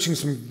of coaching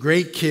some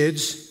great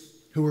kids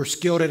who were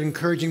skilled at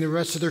encouraging the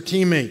rest of their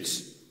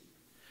teammates.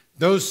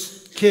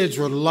 Those kids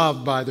were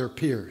loved by their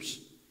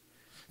peers.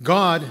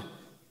 God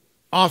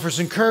offers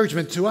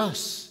encouragement to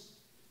us.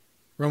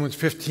 Romans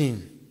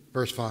 15,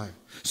 verse 5.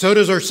 So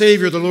does our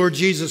Savior, the Lord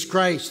Jesus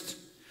Christ.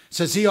 It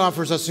says he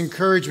offers us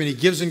encouragement. He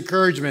gives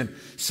encouragement.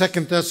 2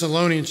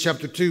 Thessalonians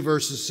chapter 2,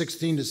 verses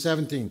 16 to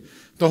 17.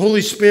 The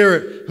Holy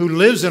Spirit who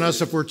lives in us,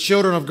 if we're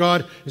children of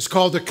God, is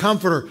called the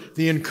Comforter,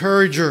 the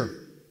Encourager.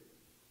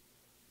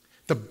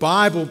 The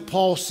Bible,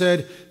 Paul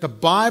said, the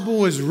Bible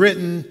was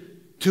written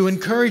to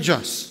encourage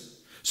us.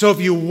 So if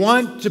you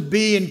want to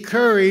be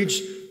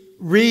encouraged,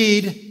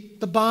 read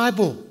the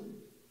Bible.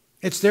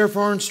 It's there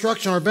for our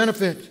instruction, our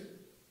benefit.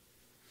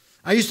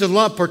 I used to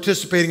love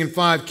participating in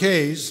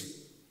 5Ks,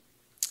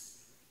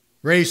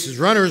 races.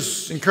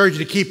 Runners encourage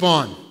you to keep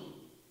on.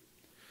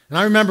 And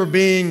I remember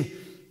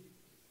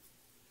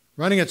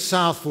running at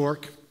South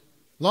Fork,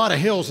 a lot of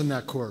hills in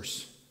that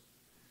course.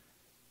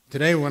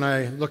 Today, when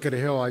I look at a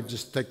hill, I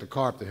just take the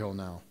car up the hill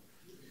now.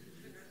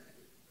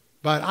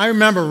 But I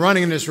remember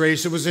running in this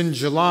race. It was in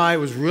July. It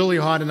was really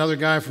hot. Another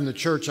guy from the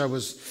church I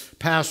was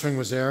pastoring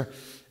was there.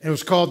 And it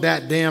was called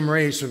That Dam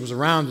Race. It was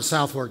around the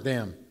South Fork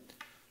Dam.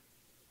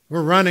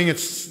 We're running.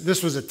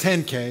 This was a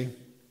 10K.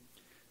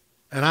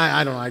 And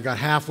I don't know, I got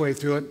halfway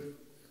through it.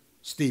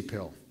 Steep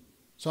hill.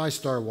 So I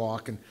started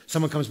walking.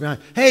 Someone comes behind.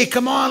 Hey,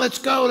 come on, let's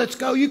go, let's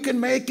go. You can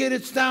make it.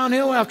 It's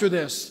downhill after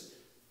this.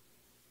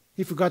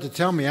 He forgot to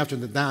tell me after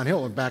the downhill,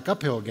 it went back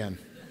uphill again.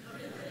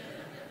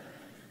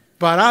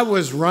 But I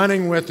was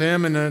running with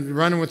him and then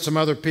running with some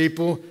other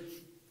people.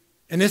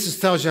 And this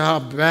tells you how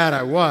bad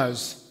I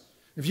was.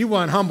 If you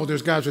want humble,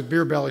 there's guys with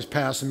beer bellies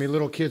passing me,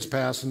 little kids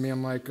passing me.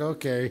 I'm like,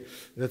 okay,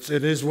 it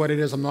is what it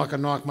is. I'm not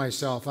going to knock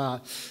myself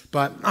out.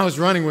 But I was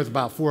running with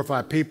about 4 or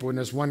 5 people, and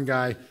this one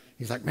guy,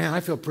 he's like, man, I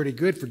feel pretty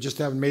good for just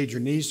having major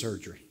knee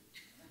surgery.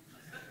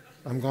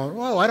 I'm going,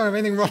 oh, I don't have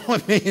anything wrong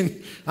with me,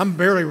 and I'm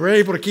barely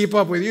able to keep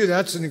up with you.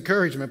 That's an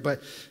encouragement.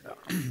 But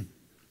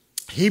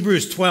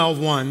Hebrews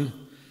 12:1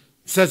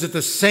 says that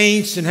the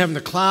saints in heaven,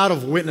 the cloud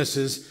of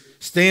witnesses,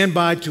 stand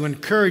by to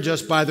encourage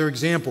us by their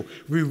example.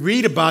 We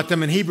read about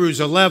them in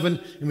Hebrews 11,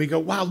 and we go,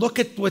 wow, look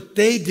at what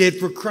they did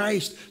for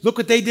Christ. Look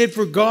what they did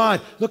for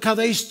God. Look how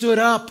they stood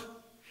up.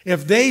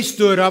 If they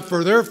stood up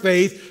for their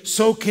faith,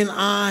 so can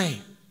I.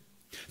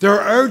 They're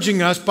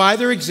urging us by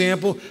their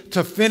example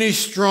to finish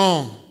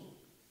strong.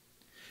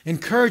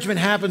 Encouragement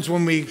happens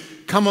when we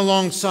come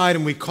alongside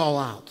and we call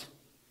out.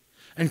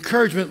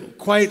 Encouragement,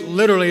 quite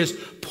literally, is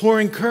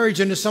pouring courage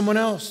into someone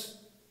else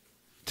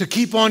to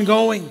keep on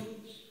going,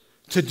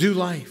 to do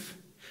life.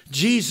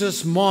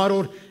 Jesus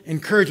modeled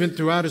encouragement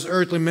throughout his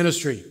earthly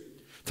ministry.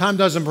 Time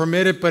doesn't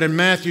permit it, but in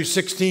Matthew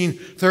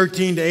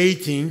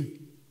 16:13-18,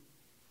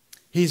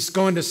 he's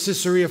going to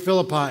Caesarea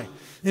Philippi.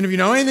 And if you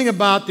know anything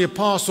about the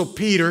Apostle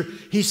Peter,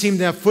 he seemed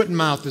to have foot and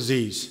mouth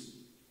disease.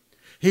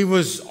 He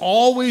was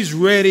always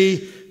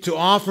ready to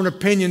offer an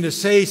opinion, to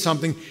say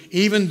something,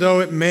 even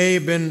though it may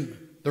have been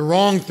the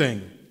wrong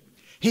thing.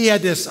 He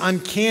had this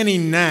uncanny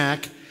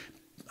knack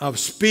of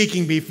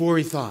speaking before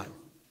he thought.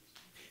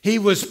 He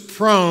was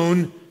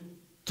prone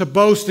to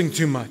boasting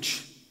too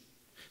much.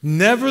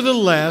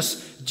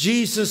 Nevertheless,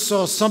 Jesus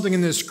saw something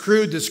in this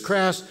crude, this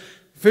crass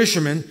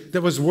fisherman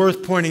that was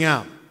worth pointing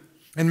out.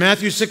 In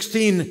Matthew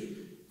 16,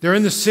 they're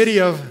in the city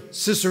of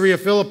Caesarea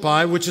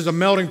Philippi, which is a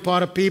melting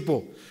pot of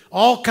people.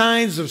 All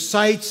kinds of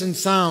sights and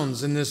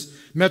sounds in this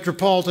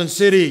metropolitan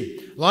city.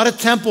 A lot of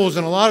temples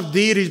and a lot of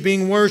deities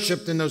being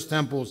worshipped in those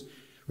temples.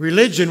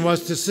 Religion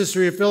was to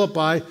Caesarea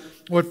Philippi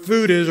what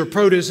food is or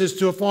produce is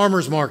to a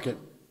farmer's market.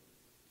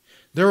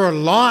 There are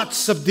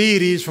lots of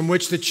deities from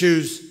which to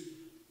choose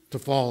to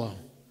follow.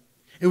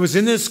 It was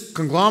in this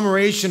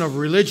conglomeration of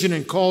religion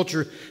and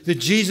culture that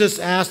Jesus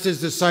asked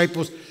his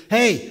disciples,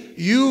 hey,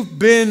 you've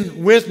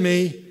been with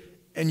me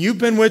and you've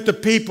been with the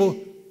people.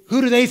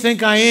 Who do they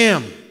think I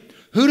am?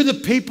 Who do the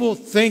people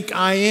think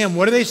I am?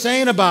 What are they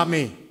saying about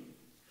me?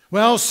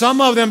 Well,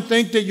 some of them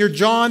think that you're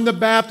John the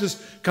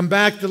Baptist come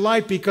back to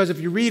life, because if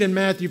you read in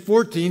Matthew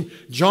 14,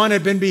 John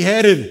had been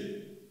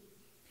beheaded.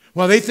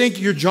 Well, they think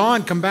you're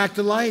John come back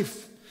to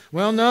life.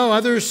 Well, no,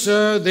 others,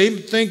 they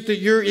think that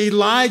you're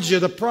Elijah,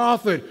 the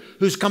prophet,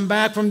 who's come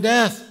back from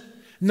death.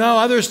 No,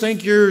 others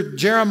think you're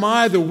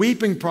Jeremiah, the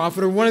weeping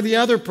prophet, or one of the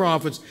other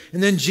prophets.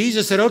 And then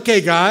Jesus said,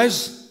 okay,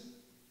 guys,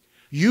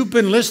 you've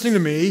been listening to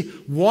me,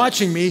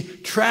 watching me,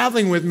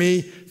 traveling with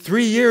me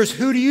 3 years.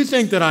 Who do you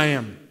think that I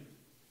am?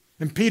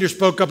 And Peter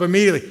spoke up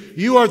immediately.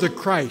 You are the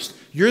Christ.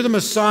 You're the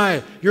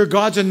Messiah. You're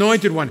God's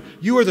anointed one.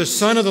 You are the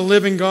Son of the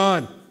living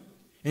God.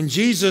 And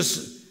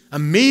Jesus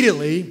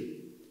immediately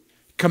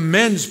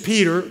commends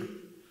Peter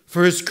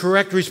for his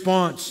correct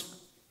response.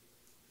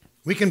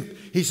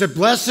 He said,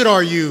 blessed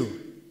are you,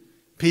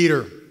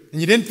 Peter.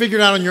 And you didn't figure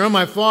it out on your own.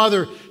 My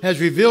Father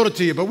has revealed it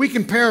to you. But we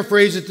can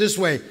paraphrase it this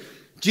way.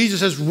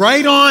 Jesus says,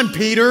 right on,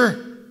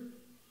 Peter.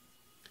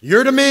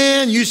 You're the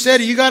man. You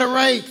said it. You got it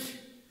right.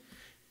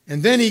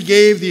 And then he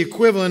gave the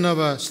equivalent of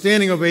a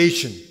standing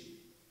ovation,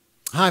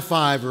 high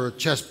five or a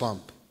chest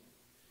bump.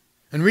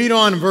 And read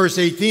on in verse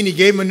 18. He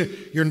gave him,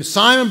 you're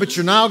Simon, but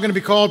you're now going to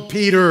be called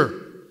Peter.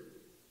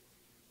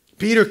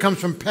 Peter comes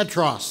from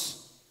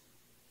Petros,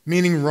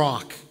 meaning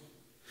rock.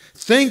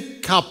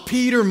 Think how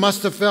Peter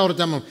must have felt at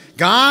that moment.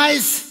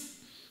 Guys,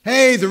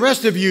 hey, the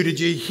rest of you, did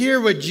you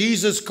hear what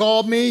Jesus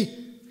called me?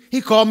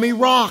 He called me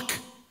rock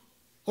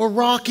or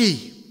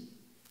Rocky.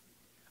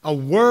 A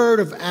word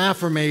of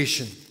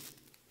affirmation.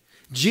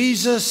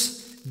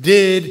 Jesus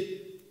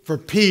did for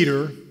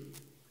Peter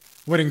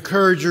what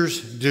encouragers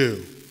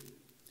do.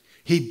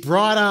 He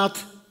brought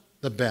out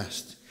the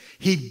best.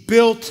 He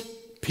built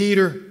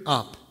Peter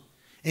up.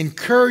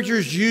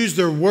 Encouragers use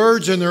their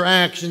words and their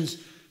actions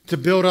to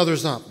build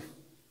others up.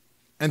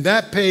 And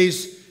that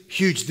pays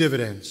huge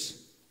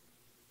dividends.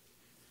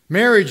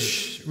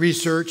 Marriage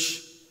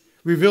research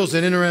reveals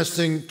an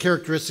interesting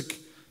characteristic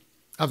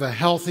of a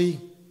healthy,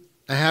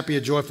 a happy,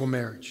 a joyful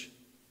marriage.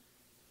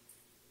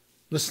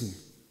 Listen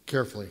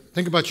carefully.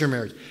 Think about your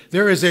marriage.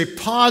 There is a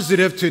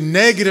positive to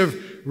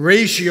negative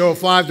ratio of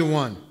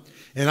 5-1.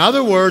 In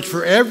other words,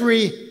 for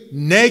every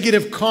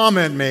negative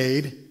comment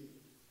made,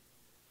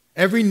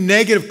 every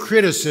negative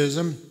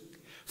criticism,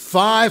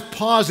 5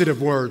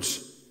 positive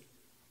words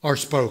are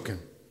spoken.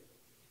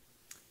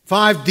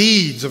 5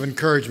 deeds of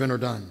encouragement are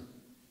done.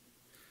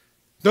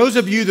 Those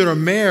of you that are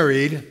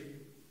married,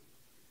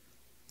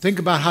 think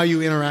about how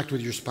you interact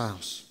with your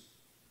spouse.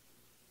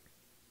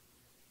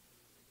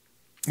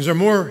 Is there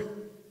more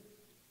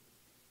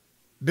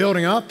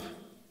building up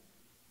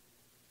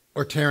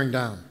or tearing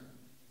down?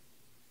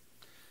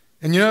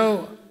 And you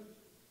know,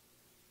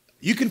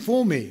 you can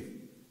fool me.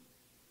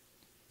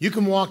 You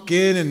can walk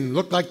in and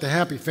look like the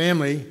happy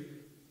family,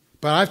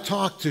 but I've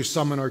talked to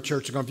some in our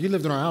church and gone, if you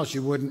lived in our house,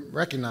 you wouldn't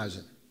recognize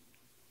it.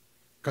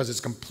 Because it's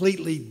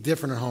completely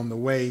different at home, the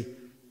way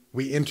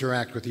we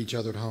interact with each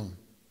other at home.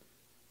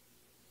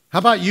 How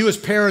about you as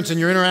parents and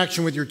your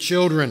interaction with your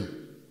children?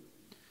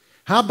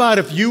 How about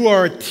if you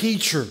are a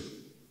teacher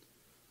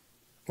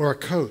or a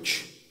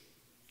coach?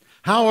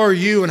 How are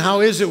you and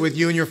how is it with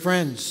you and your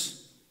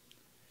friends?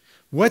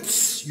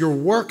 What's your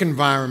work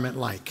environment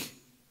like?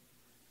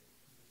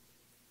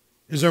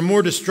 Is there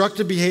more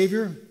destructive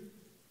behavior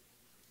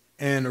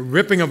and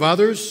ripping of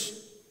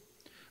others?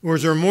 Or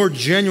is there more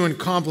genuine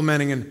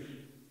complimenting and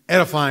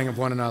edifying of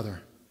one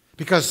another?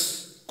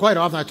 Because quite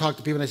often I talk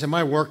to people and they say,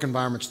 my work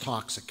environment's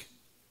toxic.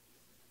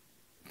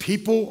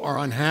 People are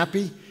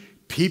unhappy.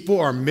 People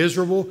are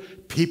miserable.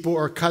 People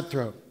are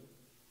cutthroat.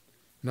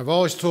 And I've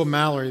always told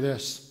Mallory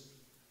this.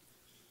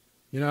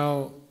 You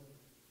know,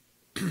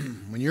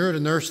 when you're at a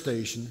nurse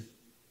station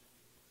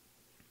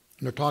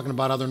and they're talking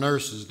about other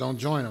nurses, don't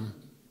join them.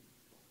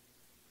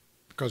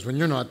 Because when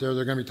you're not there,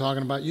 they're going to be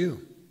talking about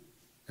you.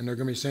 And they're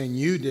going to be saying,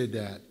 you did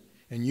that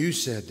and you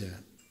said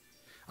that.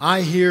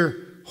 I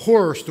hear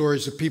horror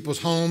stories of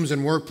people's homes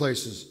and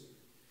workplaces.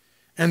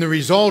 And the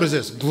result is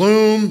this: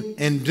 gloom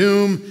and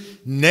doom,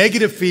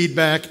 negative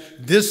feedback,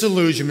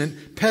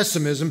 disillusionment,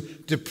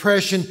 pessimism,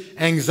 depression,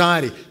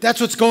 anxiety.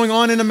 That's what's going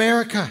on in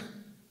America.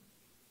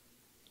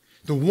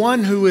 The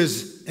one who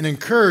is an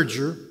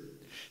encourager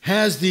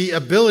has the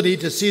ability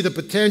to see the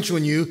potential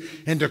in you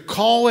and to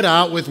call it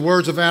out with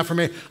words of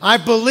affirmation. I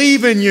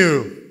believe in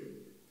you.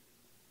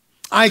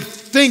 I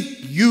think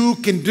you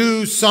can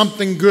do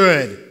something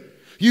good.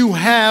 You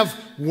have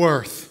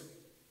worth.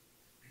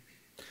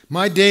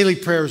 My daily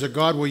prayer is that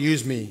God will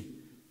use me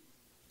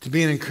to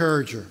be an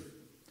encourager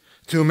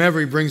to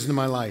whomever He brings into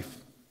my life.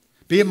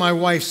 Be it my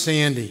wife,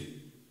 Sandy,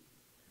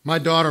 my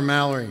daughter,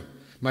 Mallory,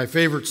 my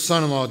favorite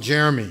son-in-law,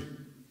 Jeremy.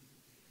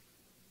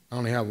 I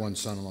only have one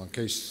son-in-law, in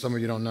case some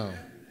of you don't know.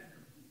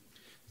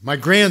 My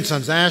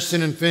grandsons,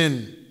 Ashton and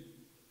Finn.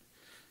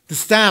 The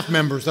staff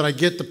members that I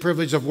get the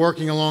privilege of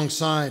working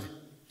alongside.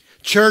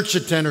 Church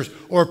attenders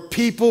or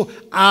people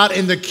out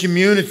in the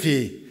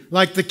community,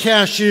 like the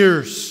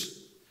cashiers,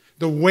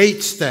 the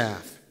wait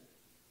staff,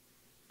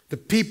 the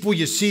people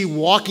you see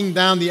walking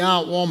down the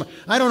aisle at Walmart.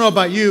 I don't know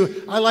about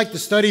you. I like to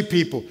study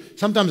people.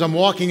 Sometimes I'm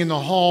walking in the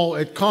hall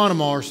at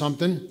Conemaugh or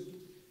something.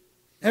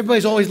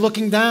 Everybody's always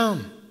looking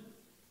down.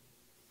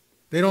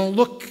 They don't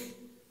look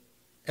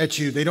at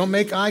you. They don't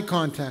make eye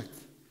contact.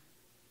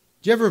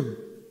 Did you ever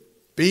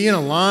be in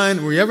a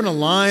line? Were you ever in a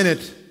line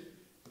at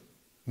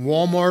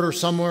Walmart or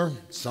somewhere?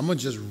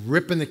 Someone's just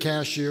ripping the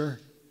cashier.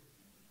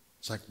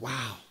 It's like,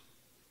 wow,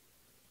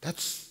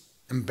 that's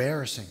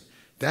embarrassing.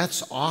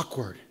 That's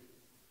awkward.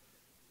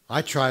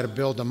 I try to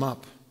build them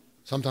up.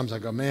 Sometimes I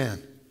go,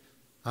 man,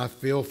 I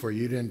feel for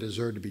you. You didn't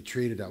deserve to be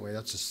treated that way.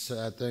 That's a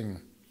sad thing,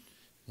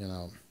 you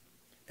know.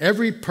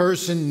 Every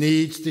person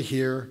needs to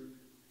hear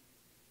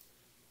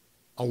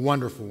a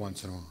wonderful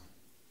once in a while.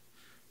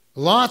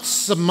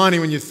 Lots of money,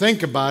 when you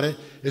think about it,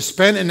 is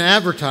spent in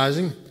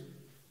advertising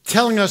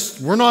telling us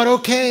we're not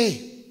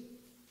okay,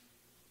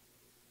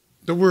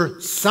 that we're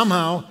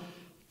somehow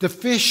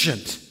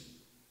deficient.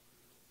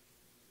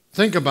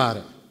 Think about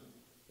it.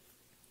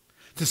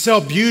 To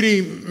sell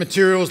beauty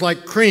materials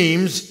like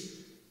creams,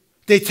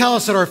 they tell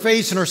us that our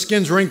face and our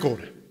skin's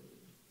wrinkled.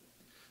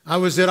 I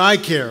was at Eye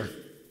Care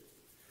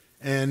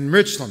in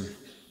Richland,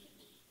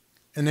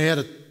 and they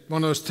had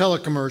one of those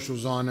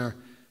telecommercials on there.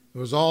 It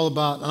was all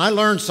about, and I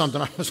learned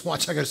something. I was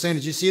watching, I got to say,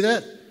 did you see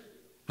that?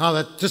 How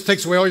that just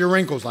takes away all your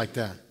wrinkles like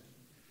that.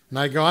 And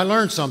I go, I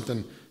learned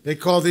something. They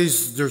call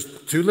these,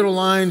 there's 2 little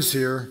lines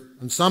here,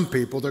 and some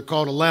people, they're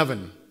called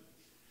 11.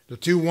 The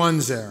 2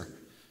 ones there.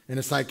 And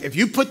it's like, if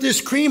you put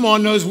this cream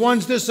on, those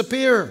ones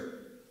disappear.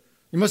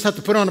 You must have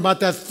to put on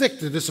about that thick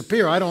to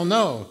disappear. I don't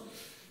know.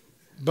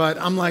 But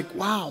I'm like,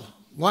 wow,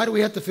 why do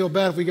we have to feel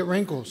bad if we get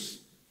wrinkles?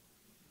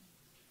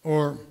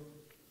 Or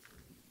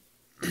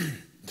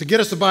to get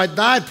us to buy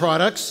dyed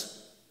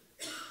products,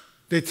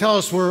 they tell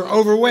us we're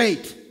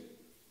overweight.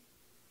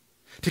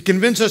 To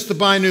convince us to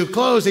buy new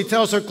clothes, they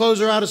tell us our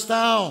clothes are out of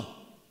style.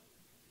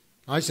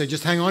 I say,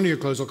 just hang on to your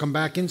clothes, they'll come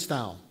back in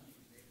style.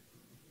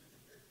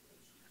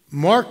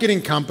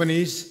 Marketing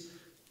companies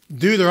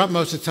do their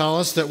utmost to tell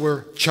us that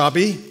we're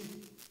chubby,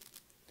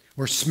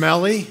 we're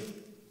smelly,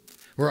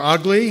 we're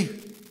ugly,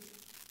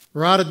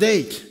 we're out of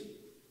date.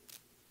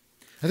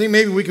 I think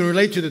maybe we can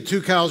relate to the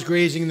two cows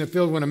grazing in the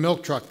field when a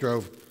milk truck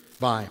drove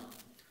by.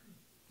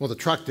 Well, the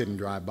truck didn't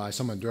drive by.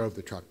 Someone drove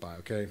the truck by,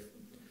 okay?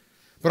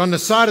 But on the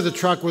side of the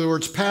truck were the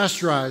words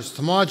pasteurized,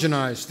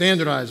 homogenized,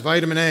 standardized,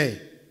 vitamin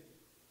A.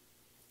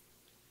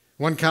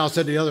 One cow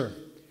said to the other,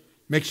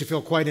 makes you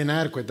feel quite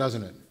inadequate,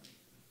 doesn't it?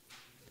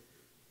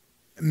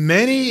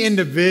 Many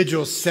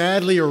individuals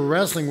sadly are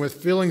wrestling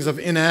with feelings of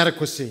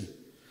inadequacy.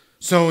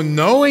 So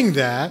knowing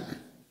that,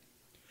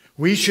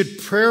 we should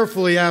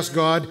prayerfully ask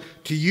God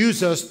to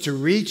use us to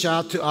reach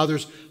out to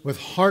others with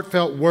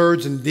heartfelt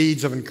words and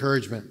deeds of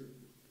encouragement.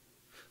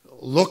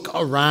 Look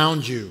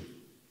around you.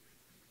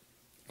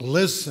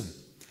 Listen.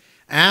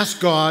 Ask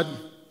God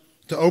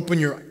to open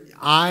your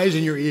eyes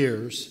and your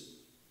ears,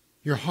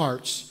 your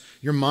hearts,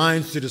 your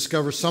minds to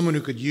discover someone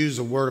who could use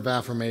a word of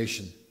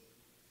affirmation.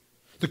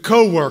 The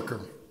coworker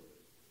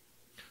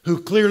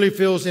who clearly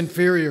feels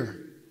inferior.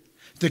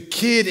 The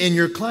kid in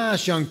your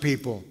class, young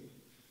people,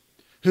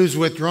 who's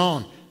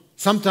withdrawn.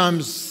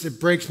 Sometimes it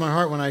breaks my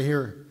heart when I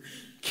hear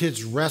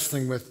kids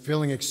wrestling with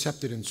feeling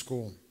accepted in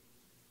school.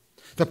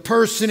 The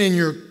person in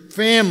your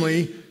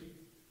family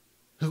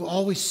who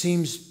always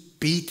seems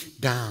beat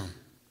down.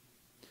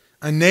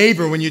 A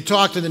neighbor, when you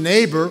talk to the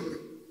neighbor,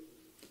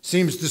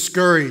 seems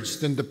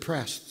discouraged and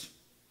depressed.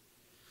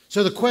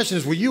 So the question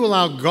is, will you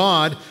allow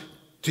God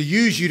to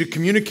use you to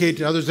communicate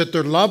to others that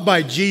they're loved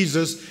by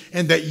Jesus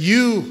and that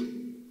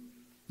you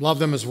love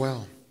them as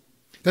well?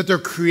 That they're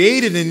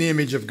created in the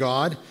image of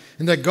God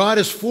and that God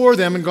is for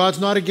them and God's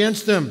not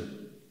against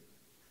them.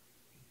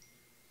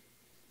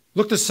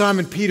 Look to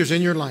Simon Peter's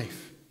in your life.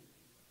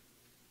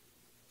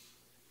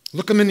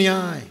 Look them in the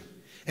eye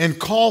and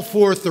call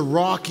forth the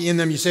rock in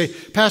them. You say,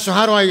 Pastor,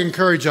 how do I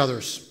encourage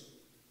others?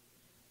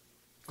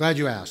 Glad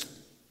you asked.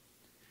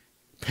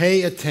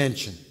 Pay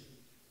attention.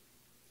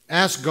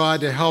 Ask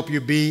God to help you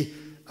be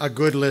a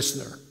good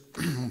listener.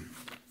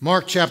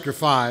 Mark chapter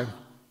 5,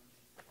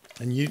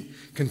 and you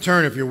can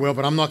turn if you will,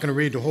 but I'm not going to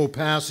read the whole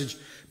passage.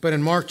 But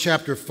in Mark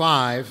chapter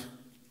 5,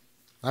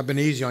 I've been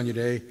easy on you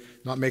today,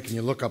 not making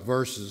you look up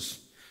verses.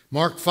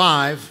 Mark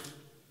 5,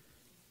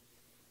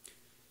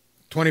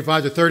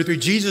 25 to 33,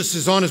 Jesus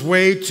is on his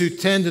way to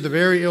tend to the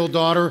very ill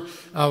daughter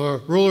of a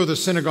ruler of the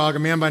synagogue, a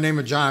man by the name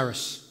of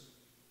Jairus.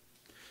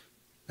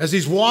 As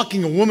he's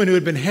walking, a woman who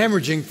had been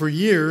hemorrhaging for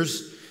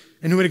years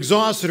and who had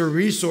exhausted her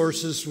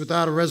resources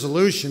without a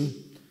resolution,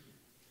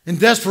 in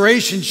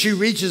desperation, she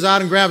reaches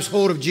out and grabs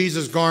hold of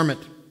Jesus' garment.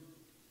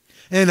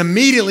 And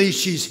immediately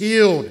she's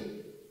healed.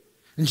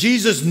 And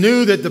Jesus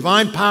knew that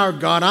divine power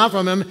had gone out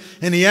from him,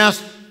 and he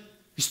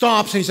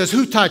stops and he says,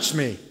 "Who touched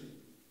me?"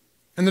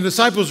 And the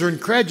disciples are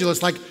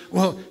incredulous, like,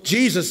 well,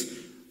 Jesus,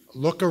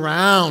 look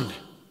around.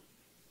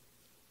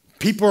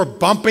 People are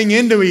bumping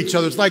into each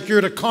other. It's like you're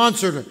at a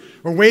concert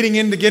or waiting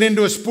in to get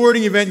into a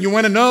sporting event, and you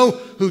want to know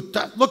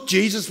look,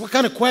 Jesus, what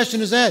kind of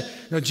question is that?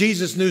 No,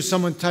 Jesus knew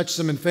someone touched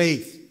him in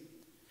faith,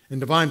 and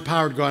divine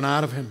power had gone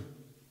out of him.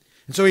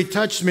 And so he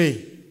touched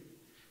me.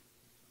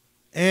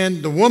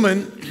 And the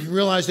woman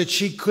realized that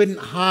she couldn't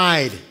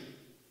hide.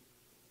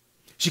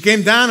 She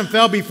came down and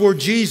fell before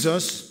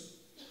Jesus.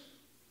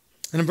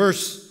 And in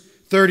verse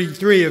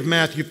 33 of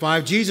Matthew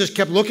 5, Jesus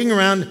kept looking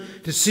around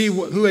to see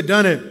who had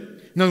done it.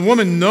 And the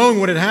woman, knowing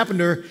what had happened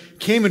to her,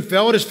 came and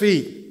fell at his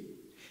feet,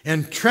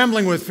 and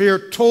trembling with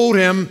fear, told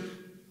him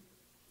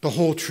the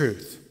whole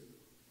truth.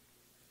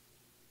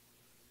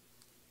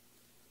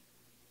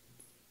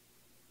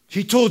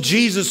 She told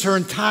Jesus her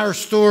entire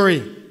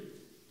story.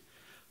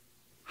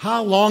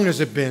 How long has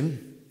it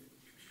been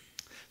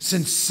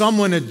since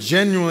someone had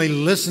genuinely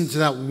listened to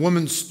that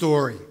woman's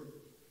story?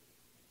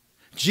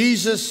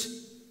 Jesus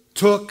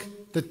took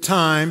the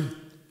time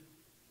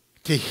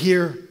to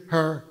hear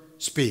her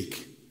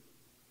speak.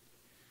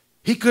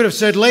 He could have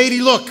said, "Lady,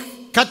 look,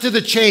 cut to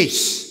the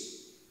chase.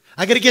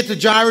 I got to get to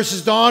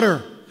Jairus'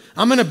 daughter.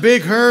 I'm in a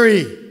big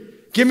hurry.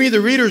 Give me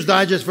the Reader's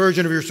Digest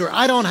version of your story.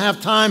 I don't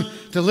have time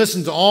to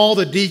listen to all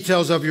the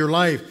details of your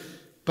life."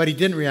 But he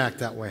didn't react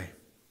that way.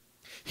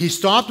 He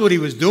stopped what he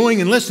was doing,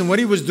 and listen, what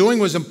he was doing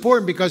was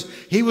important because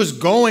he was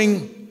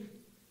going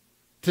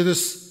to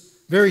this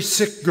very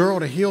sick girl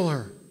to heal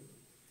her.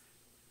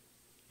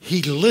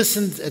 He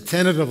listened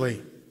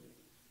attentively.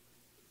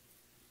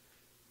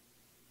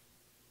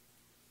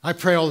 I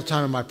pray all the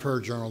time in my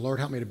prayer journal, Lord,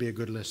 help me to be a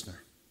good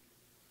listener.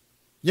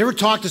 You ever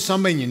talk to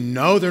somebody and you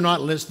know they're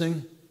not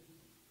listening?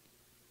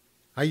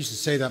 I used to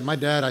say that. My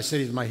dad, I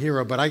said he's my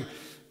hero, but I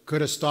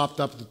could have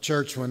stopped up at the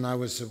church when I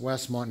was at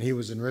Westmont and he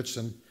was in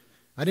Richmond.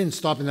 I didn't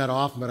stop in that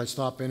often, but I'd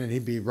stop in and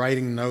he'd be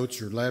writing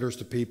notes or letters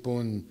to people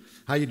and,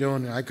 "How you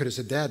doing?" And I could have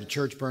said, "Dad, the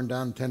church burned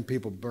down and 10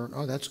 people burned."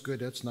 "Oh, that's good.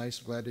 That's nice.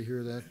 Glad to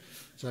hear that."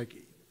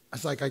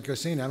 It's like I go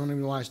saying, I don't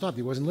even know why I stopped.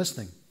 He wasn't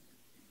listening.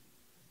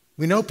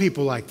 We know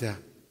people like that.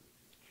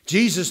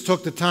 Jesus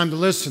took the time to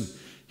listen.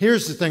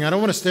 Here's the thing. I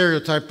don't want to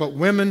stereotype, but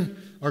women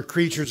are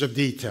creatures of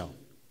detail.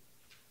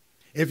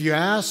 If you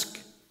ask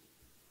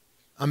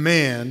a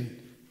man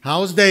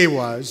how his day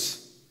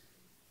was,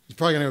 he's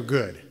probably going to go,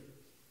 good.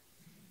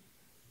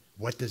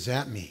 What does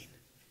that mean?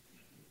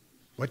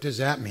 What does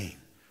that mean?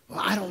 Well,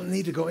 I don't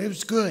need to go. It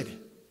was good.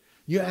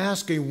 You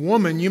ask a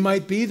woman, you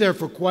might be there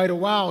for quite a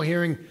while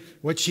hearing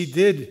what she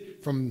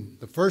did from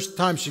the first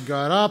time she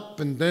got up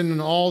and then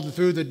all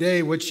through the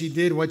day, what she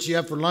did, what she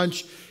had for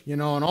lunch,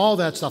 and all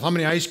that stuff. How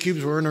many ice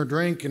cubes were in her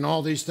drink and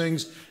all these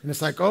things. And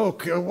it's like, oh,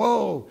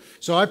 whoa.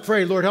 So I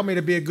pray, Lord, help me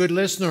to be a good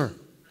listener.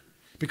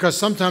 Because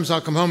sometimes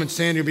I'll come home and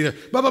Sandy will be there,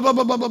 blah, blah, blah,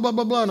 blah, blah, blah, blah,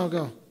 blah, blah. And I'll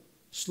go,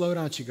 slow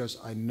down. She goes,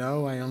 I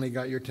know I only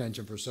got your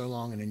attention for so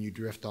long, and then you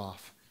drift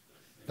off.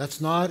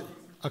 That's not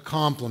a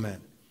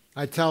compliment.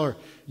 I tell her,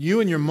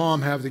 you and your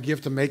mom have the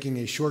gift of making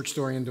a short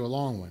story into a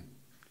long one.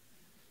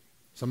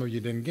 Some of you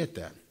didn't get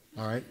that,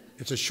 all right?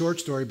 It's a short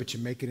story, but you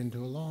make it into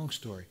a long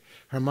story.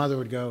 Her mother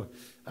would go,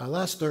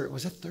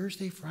 was that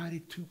Thursday,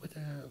 Friday?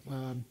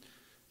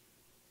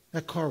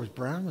 That car was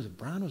brown. Was it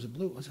brown? Was it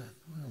blue? Was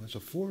it a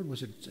Ford?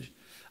 Was it?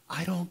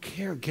 I don't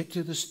care. Get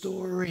to the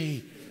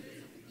story.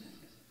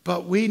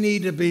 But we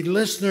need to be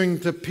listening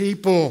to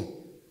people.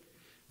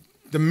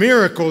 The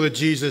miracle that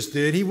Jesus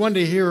did, he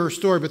wanted to hear her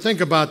story. But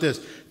think about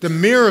this. The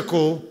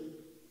miracle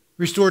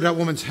restored that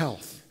woman's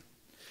health.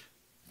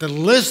 The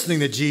listening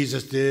that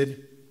Jesus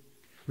did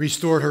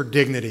restored her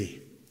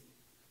dignity.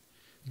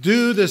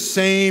 Do the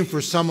same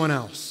for someone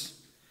else.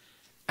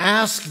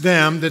 Ask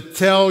them to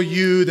tell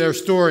you their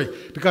story.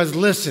 Because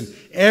listen,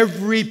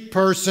 every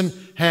person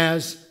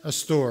has a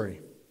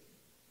story.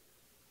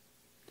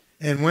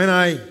 And when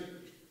I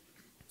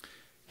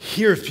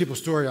hear people's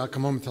story, I'll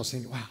come home and tell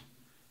Cindy, wow,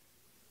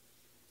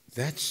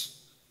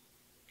 that's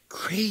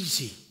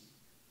crazy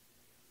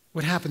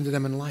what happened to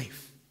them in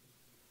life.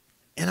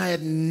 And I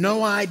had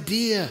no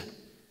idea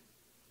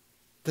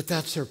that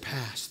that's their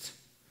past.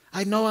 I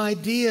had no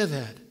idea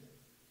that.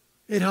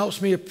 It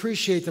helps me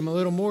appreciate them a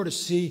little more to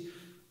see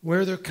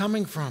where they're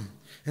coming from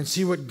and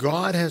see what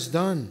God has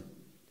done.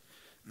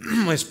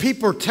 As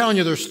people are telling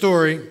you their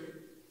story,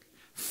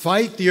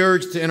 fight the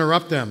urge to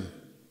interrupt them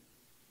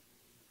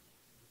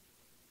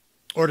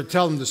or to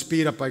tell them to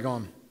speed up by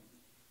going,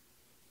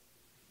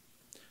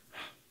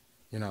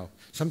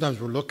 sometimes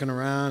we're looking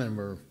around and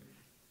we're,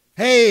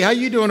 hey, how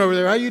you doing over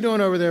there? How you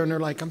doing over there? And they're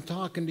like, I'm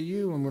talking to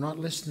you, and we're not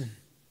listening.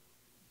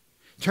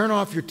 Turn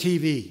off your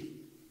TV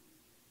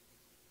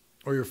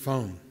or your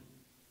phone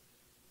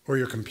or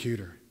your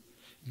computer.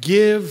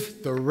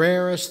 Give the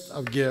rarest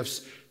of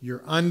gifts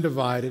your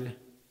undivided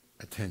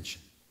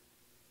attention.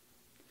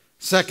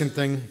 Second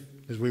thing,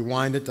 as we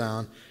wind it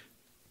down,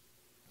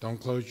 don't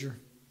close your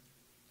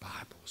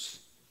Bibles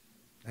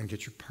and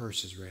get your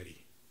purses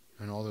ready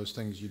and all those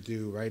things you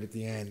do right at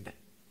the end.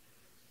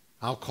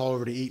 I'll call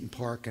over to Eaton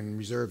Park and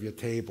reserve you a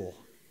table.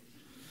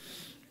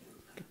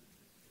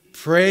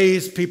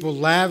 Praise people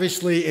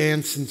lavishly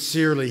and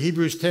sincerely.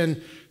 Hebrews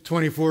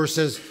 10:24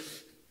 says,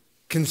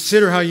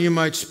 consider how you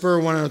might spur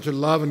one another to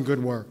love and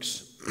good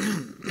works.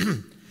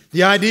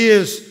 The idea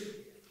is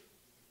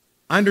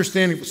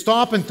understanding.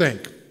 Stop and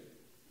think.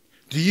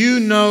 Do you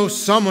know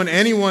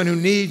anyone who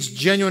needs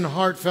genuine,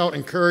 heartfelt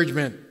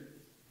encouragement?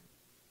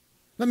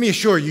 Let me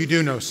assure you, you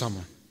do know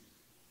someone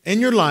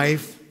in your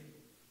life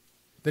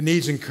that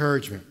needs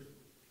encouragement.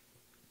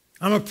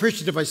 I'm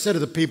appreciative, I said to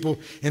the people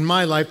in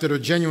my life that are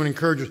genuine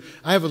encouragers.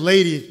 I have a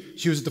lady,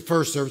 she was at the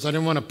first service, I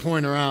didn't want to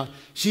point her out.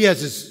 She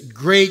has this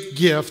great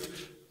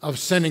gift of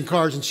sending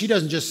cards, and she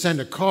doesn't just send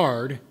a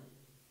card,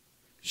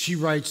 she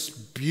writes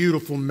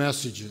beautiful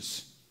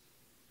messages.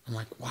 I'm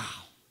like, wow,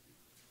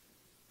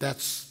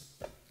 that's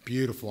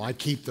beautiful. I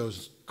keep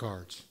those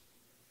cards.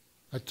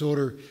 I told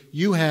her,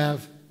 you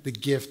have the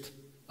gift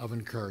of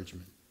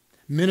encouragement.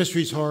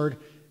 Ministry's hard.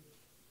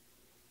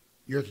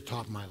 You're at the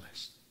top of my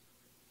list.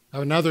 I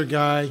have another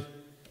guy,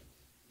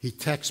 he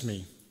texts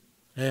me,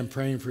 hey, I'm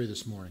praying for you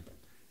this morning.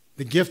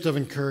 The gift of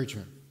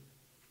encouragement.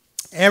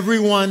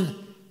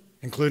 Everyone,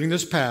 including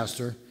this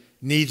pastor,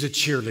 needs a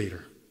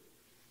cheerleader.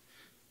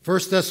 1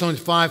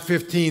 Thessalonians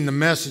 5:15, the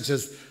message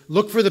says,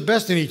 look for the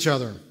best in each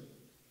other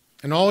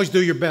and always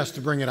do your best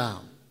to bring it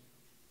out.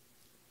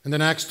 And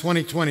then Acts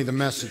 20:20, the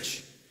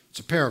message. It's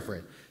a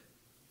paraphrase.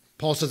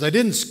 Paul says, I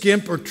didn't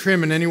skimp or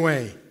trim in any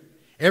way.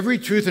 Every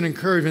truth and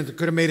encouragement that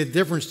could have made a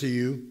difference to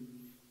you,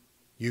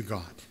 you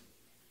got.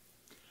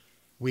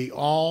 We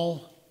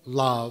all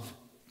love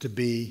to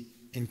be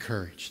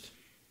encouraged.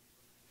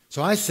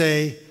 So I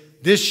say,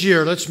 this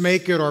year, let's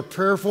make it our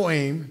prayerful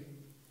aim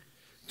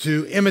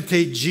to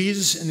imitate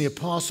Jesus and the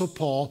Apostle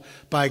Paul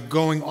by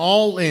going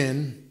all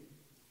in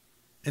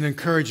and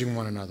encouraging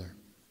one another.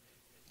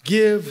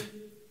 Give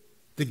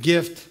the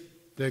gift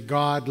that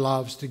God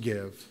loves to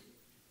give,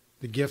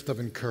 the gift of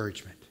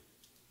encouragement.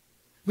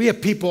 We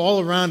have people all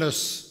around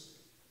us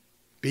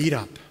beat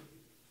up,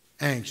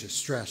 anxious,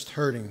 stressed,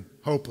 hurting,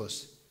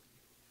 hopeless.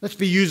 Let's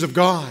be used of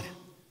God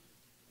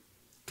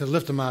to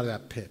lift them out of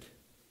that pit.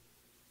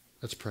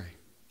 Let's pray.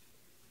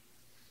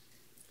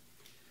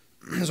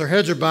 as our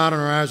heads are bowed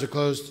and our eyes are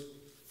closed,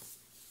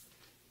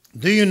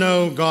 do you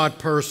know God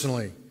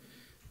personally?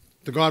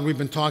 The God we've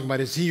been talking about,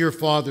 is he your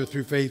Father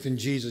through faith in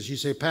Jesus? You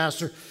say,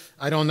 Pastor,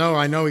 I don't know.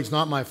 I know he's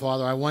not my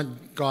Father. I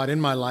want God in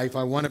my life.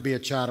 I want to be a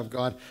child of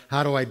God.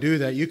 How do I do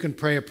that? You can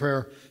pray a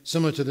prayer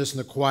similar to this in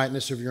the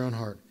quietness of your own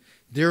heart.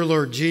 Dear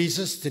Lord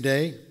Jesus,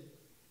 today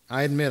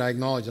I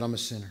acknowledge that I'm a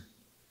sinner.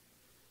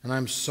 And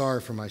I'm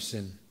sorry for my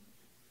sin.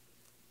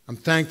 I'm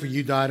thankful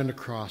you died on the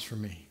cross for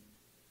me.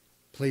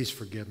 Please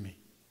forgive me.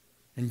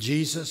 And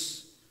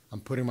Jesus, I'm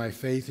putting my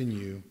faith in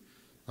you.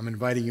 I'm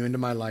inviting you into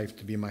my life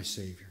to be my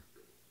Savior.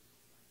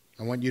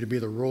 I want you to be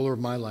the ruler of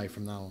my life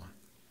from now on.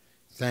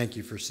 Thank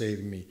you for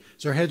saving me.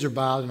 So our heads are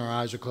bowed and our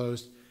eyes are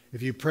closed.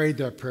 If you prayed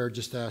that prayer,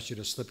 just ask you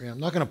to slip your hand.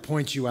 I'm not going to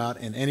point you out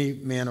in any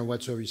manner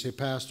whatsoever. You say,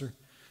 Pastor,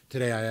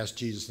 today I asked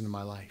Jesus into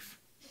my life.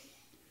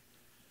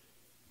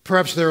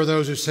 Perhaps there are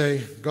those who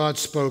say, God's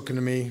spoken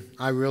to me.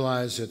 I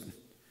realize that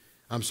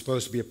I'm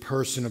supposed to be a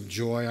person of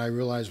joy. I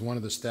realize one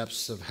of the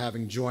steps of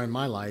having joy in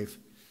my life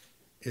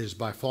is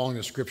by following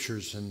the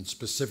Scriptures and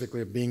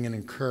specifically of being an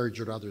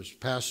encourager to others.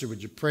 Pastor,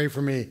 would you pray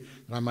for me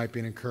that I might be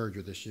an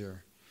encourager this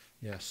year?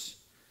 Yes.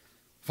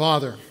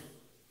 Father,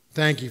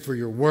 thank you for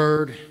your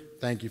word.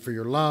 Thank you for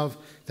your love.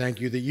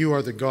 Thank you that you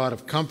are the God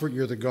of comfort.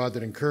 You're the God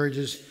that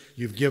encourages.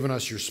 You've given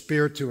us your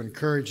Spirit to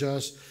encourage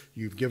us.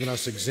 You've given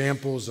us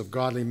examples of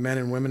godly men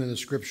and women in the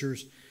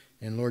Scriptures.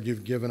 And Lord,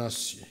 you've given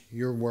us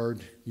your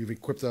word. You've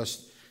equipped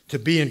us to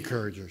be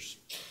encouragers.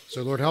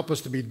 So Lord, help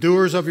us to be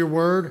doers of your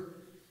word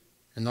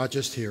and not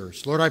just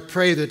hearers. Lord, I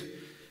pray that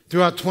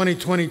throughout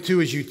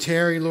 2022 as you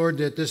tarry, Lord,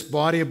 that this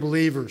body of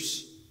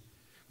believers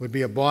would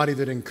be a body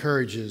that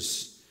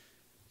encourages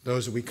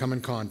those that we come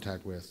in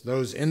contact with,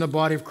 those in the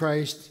body of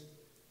Christ,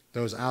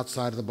 those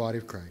outside of the body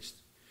of Christ.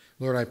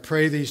 Lord, I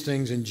pray these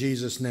things in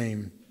Jesus'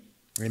 name.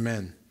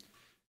 Amen.